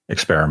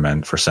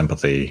experiment for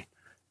sympathy,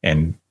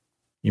 and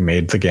you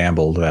made the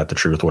gamble that the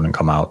truth wouldn't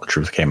come out. The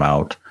truth came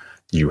out.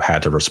 You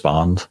had to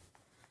respond.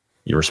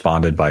 You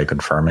responded by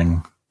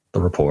confirming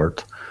the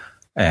report,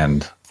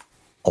 and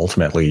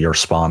ultimately your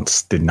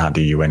response did not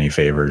do you any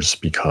favors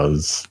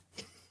because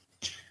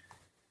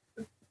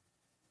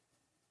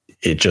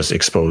it just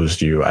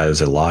exposed you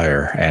as a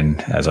liar.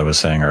 And as I was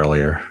saying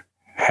earlier,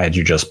 had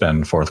you just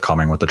been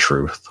forthcoming with the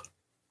truth,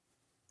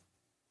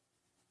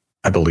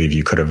 I believe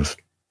you could have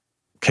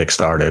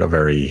kickstarted a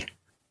very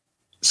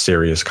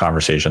serious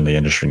conversation the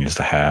industry needs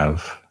to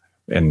have.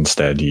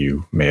 Instead,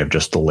 you may have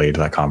just delayed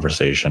that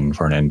conversation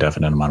for an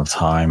indefinite amount of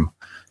time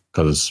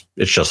because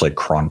it's just like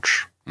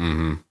crunch.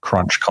 Mm-hmm.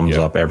 Crunch comes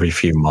up every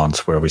few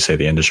months where we say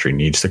the industry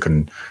needs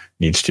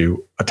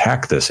to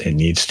attack this. It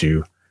needs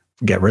to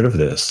get rid of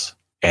this.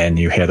 And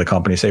you hear the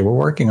company say, we're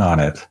working on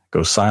it,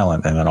 go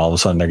silent. And then all of a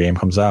sudden their game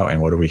comes out.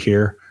 And what do we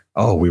hear?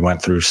 Oh, we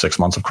went through 6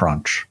 months of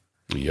crunch.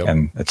 Yep.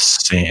 And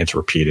it's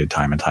repeated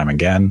time and time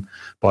again.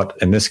 But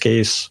in this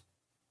case,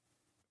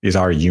 these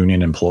are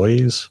union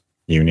employees.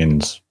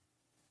 Unions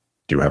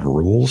do have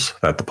rules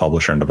that the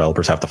publisher and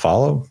developers have to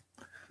follow.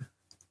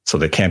 So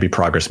there can't be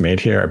progress made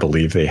here. I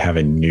believe they have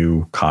a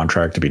new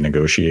contract to be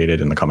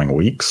negotiated in the coming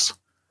weeks.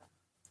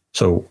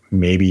 So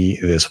maybe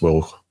this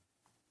will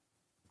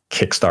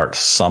kickstart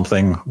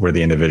something where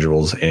the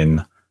individuals in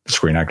the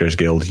Screen Actors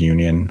Guild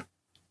union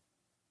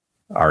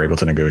are able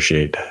to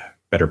negotiate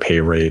better pay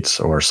rates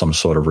or some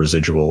sort of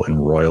residual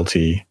and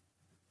royalty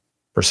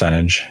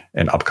percentage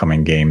in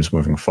upcoming games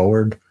moving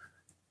forward.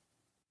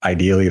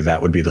 Ideally,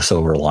 that would be the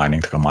silver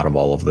lining to come out of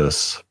all of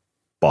this.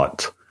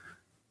 But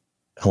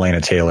Helena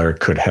Taylor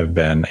could have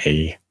been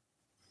a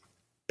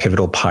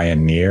pivotal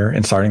pioneer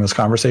in starting this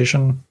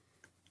conversation.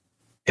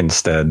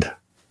 Instead,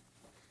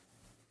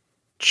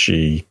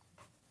 she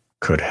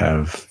could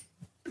have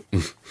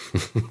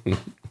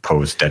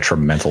posed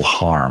detrimental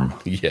harm.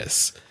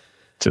 Yes.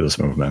 To this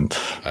movement.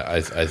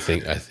 I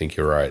think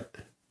you're right.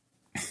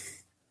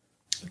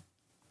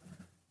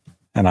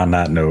 And on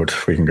that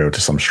note, we can go to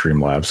some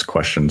Streamlabs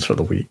questions for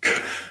the week.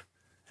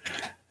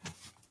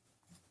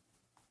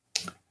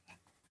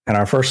 And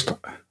our first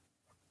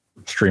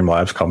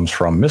Streamlabs comes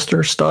from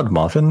Mr. Stud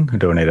Muffin, who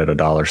donated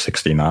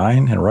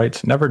 $1.69 and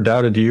writes, "Never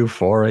doubted you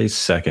for a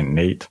second,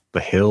 Nate.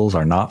 The hills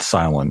are not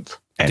silent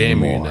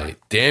anymore." Damn you, Nate.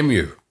 Damn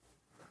you.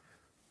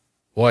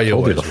 Why you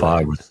told you always the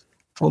fog right?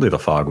 Told you the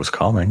fog was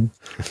coming.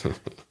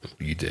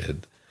 You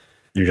did.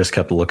 You just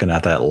kept looking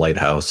at that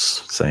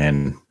lighthouse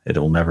saying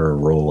it'll never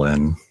roll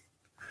in.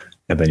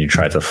 And then you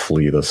tried to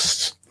flee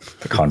the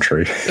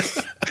country.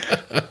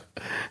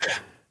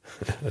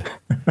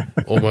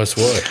 Almost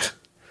worked.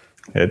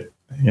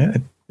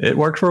 It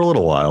worked for a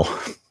little while.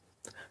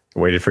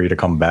 Waited for you to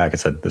come back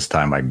and said, "This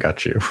time I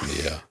got you."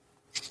 Yeah.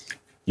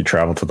 You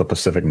traveled to the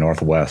Pacific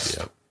Northwest,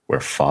 where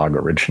fog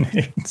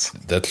originates.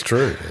 That's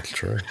true. That's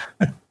true.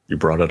 You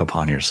brought it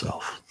upon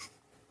yourself.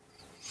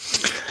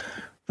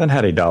 Then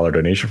had a $1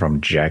 donation from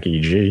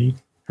Jackie G,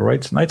 who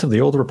writes, "Knights of the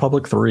Old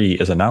Republic 3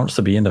 is announced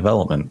to be in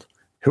development.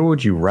 Who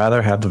would you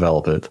rather have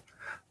develop it?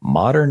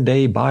 Modern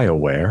day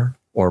BioWare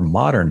or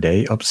modern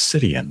day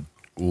Obsidian?"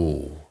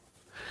 Ooh.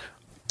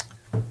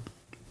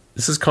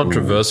 This is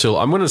controversial.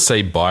 I'm going to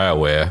say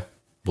BioWare,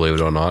 believe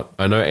it or not.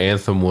 I know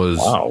Anthem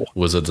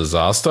was a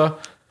disaster,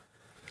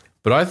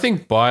 but I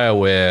think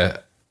BioWare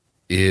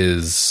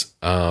is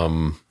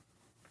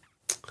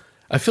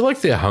I feel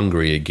like they're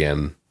hungry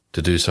again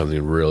to do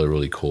something really,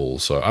 really cool.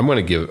 So I'm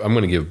going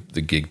to give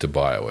the gig to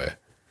BioWare.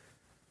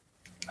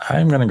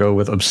 I'm going to go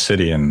with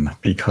Obsidian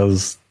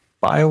because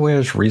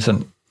BioWare's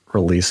recent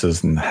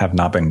releases have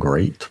not been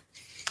great.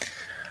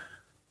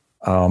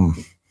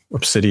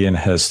 Obsidian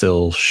has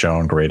still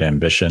shown great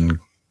ambition,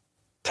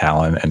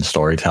 talent, and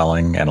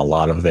storytelling, and a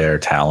lot of their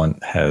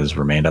talent has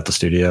remained at the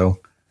studio.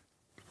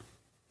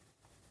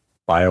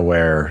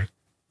 BioWare,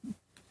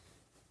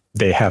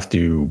 they have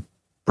to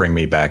bring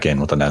me back in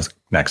with the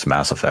next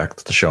Mass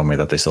Effect to show me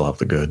that they still have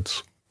the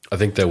goods. I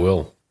think they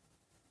will.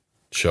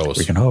 Show us.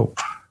 We can hope.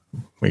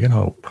 We can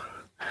hope.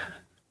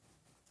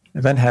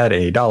 And then had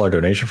a $1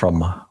 donation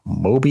from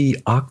Moby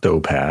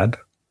Octopad.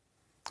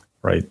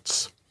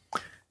 Writes,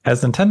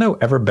 "Has Nintendo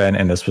ever been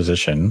in this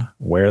position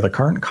where the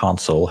current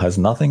console has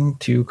nothing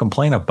to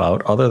complain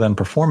about other than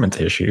performance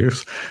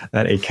issues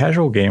that a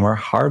casual gamer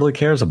hardly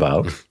cares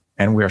about,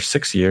 and we are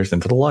 6 years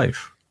into the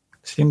life?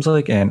 Seems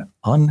like an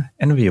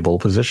unenviable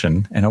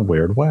position in a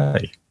weird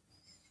way."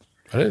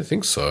 I don't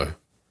think so.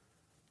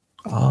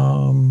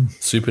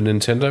 Super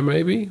Nintendo,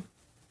 maybe?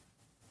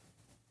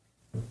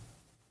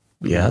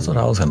 Yeah, that's what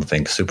I was going to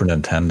think. Super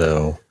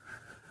Nintendo.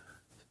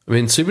 I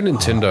mean, Super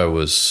Nintendo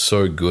was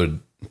so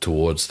good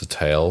towards the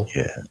tail.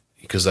 Yeah.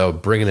 Because they were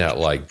bringing out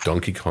like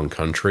Donkey Kong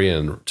Country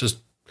and just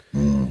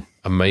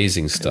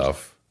amazing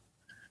stuff.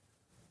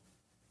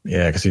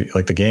 Yeah, because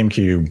like the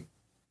GameCube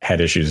had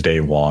issues day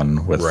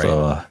one with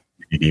the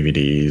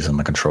DVDs and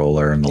the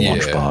controller and the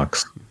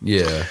lunchbox.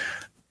 Yeah.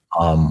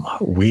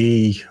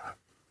 We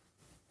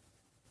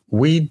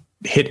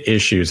hit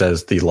issues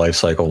as the life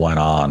cycle went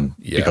on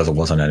because it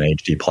wasn't an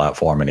HD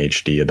platform and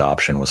HD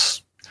adoption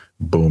was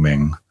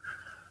booming.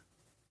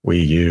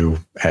 Wii U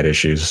had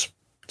issues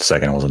the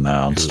second it was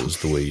announced. It was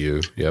the Wii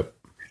U. Yep.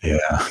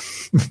 Yeah.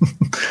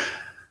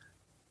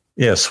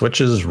 Yeah,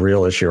 Switch's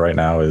real issue right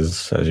now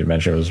is, as you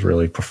mentioned, was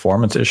really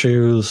performance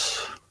issues.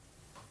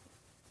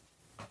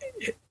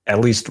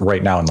 At least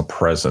right now in the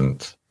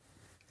present.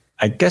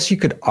 I guess you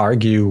could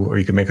argue, or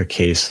you could make a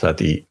case that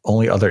the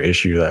only other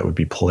issue that would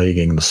be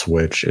plaguing the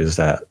Switch is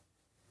that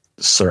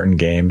certain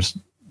games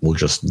will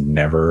just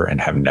never and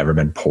have never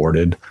been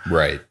ported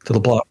Right. to the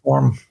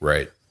platform.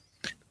 Right.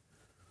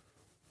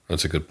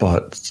 That's a good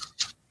point. But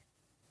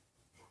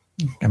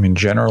I mean,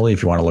 generally,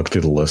 if you want to look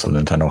through the list of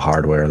Nintendo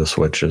hardware, the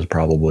Switch is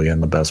probably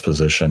in the best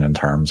position in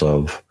terms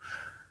of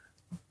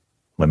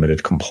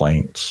limited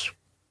complaints.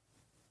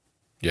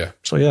 Yeah.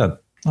 So yeah,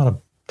 not a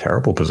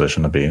terrible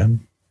position to be in.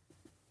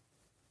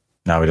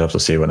 Now we'd have to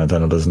see what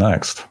Nintendo does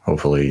next.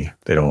 Hopefully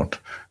they don't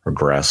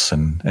regress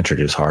and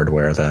introduce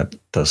hardware that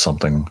does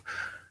something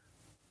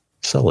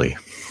silly.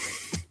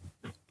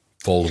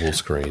 Foldable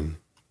screen.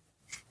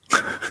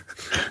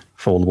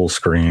 Foldable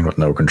screen with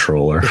no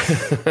controller.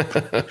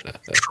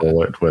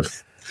 Control it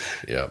with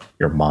Yeah.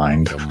 your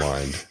mind. Your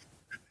mind.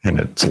 And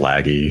it's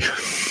laggy.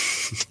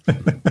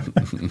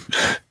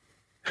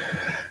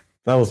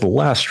 That was the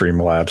last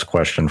Streamlabs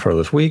question for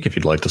this week. If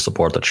you'd like to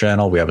support the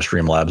channel, we have a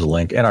Streamlabs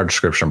link in our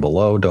description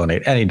below.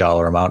 Donate any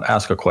dollar amount,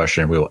 ask a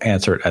question, we will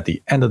answer it at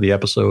the end of the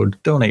episode.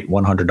 Donate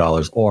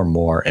 $100 or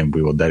more, and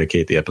we will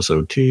dedicate the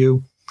episode to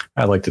you.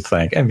 I'd like to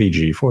thank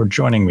MVG for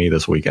joining me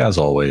this week, as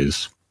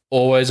always.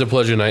 Always a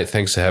pleasure, Nate.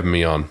 Thanks for having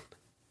me on.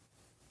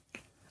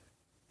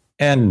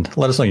 And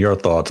let us know your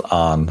thoughts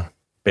on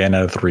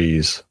Bayonetta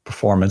 3's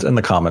performance in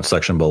the comments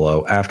section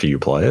below after you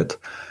play it,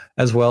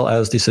 as well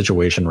as the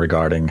situation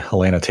regarding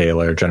Helena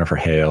Taylor, Jennifer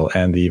Hale,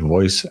 and the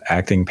voice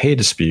acting pay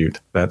dispute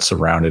that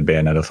surrounded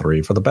Bayonetta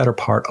 3 for the better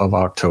part of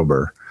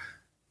October.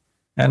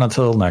 And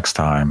until next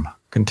time,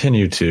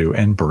 continue to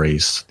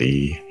embrace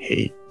the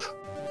hate.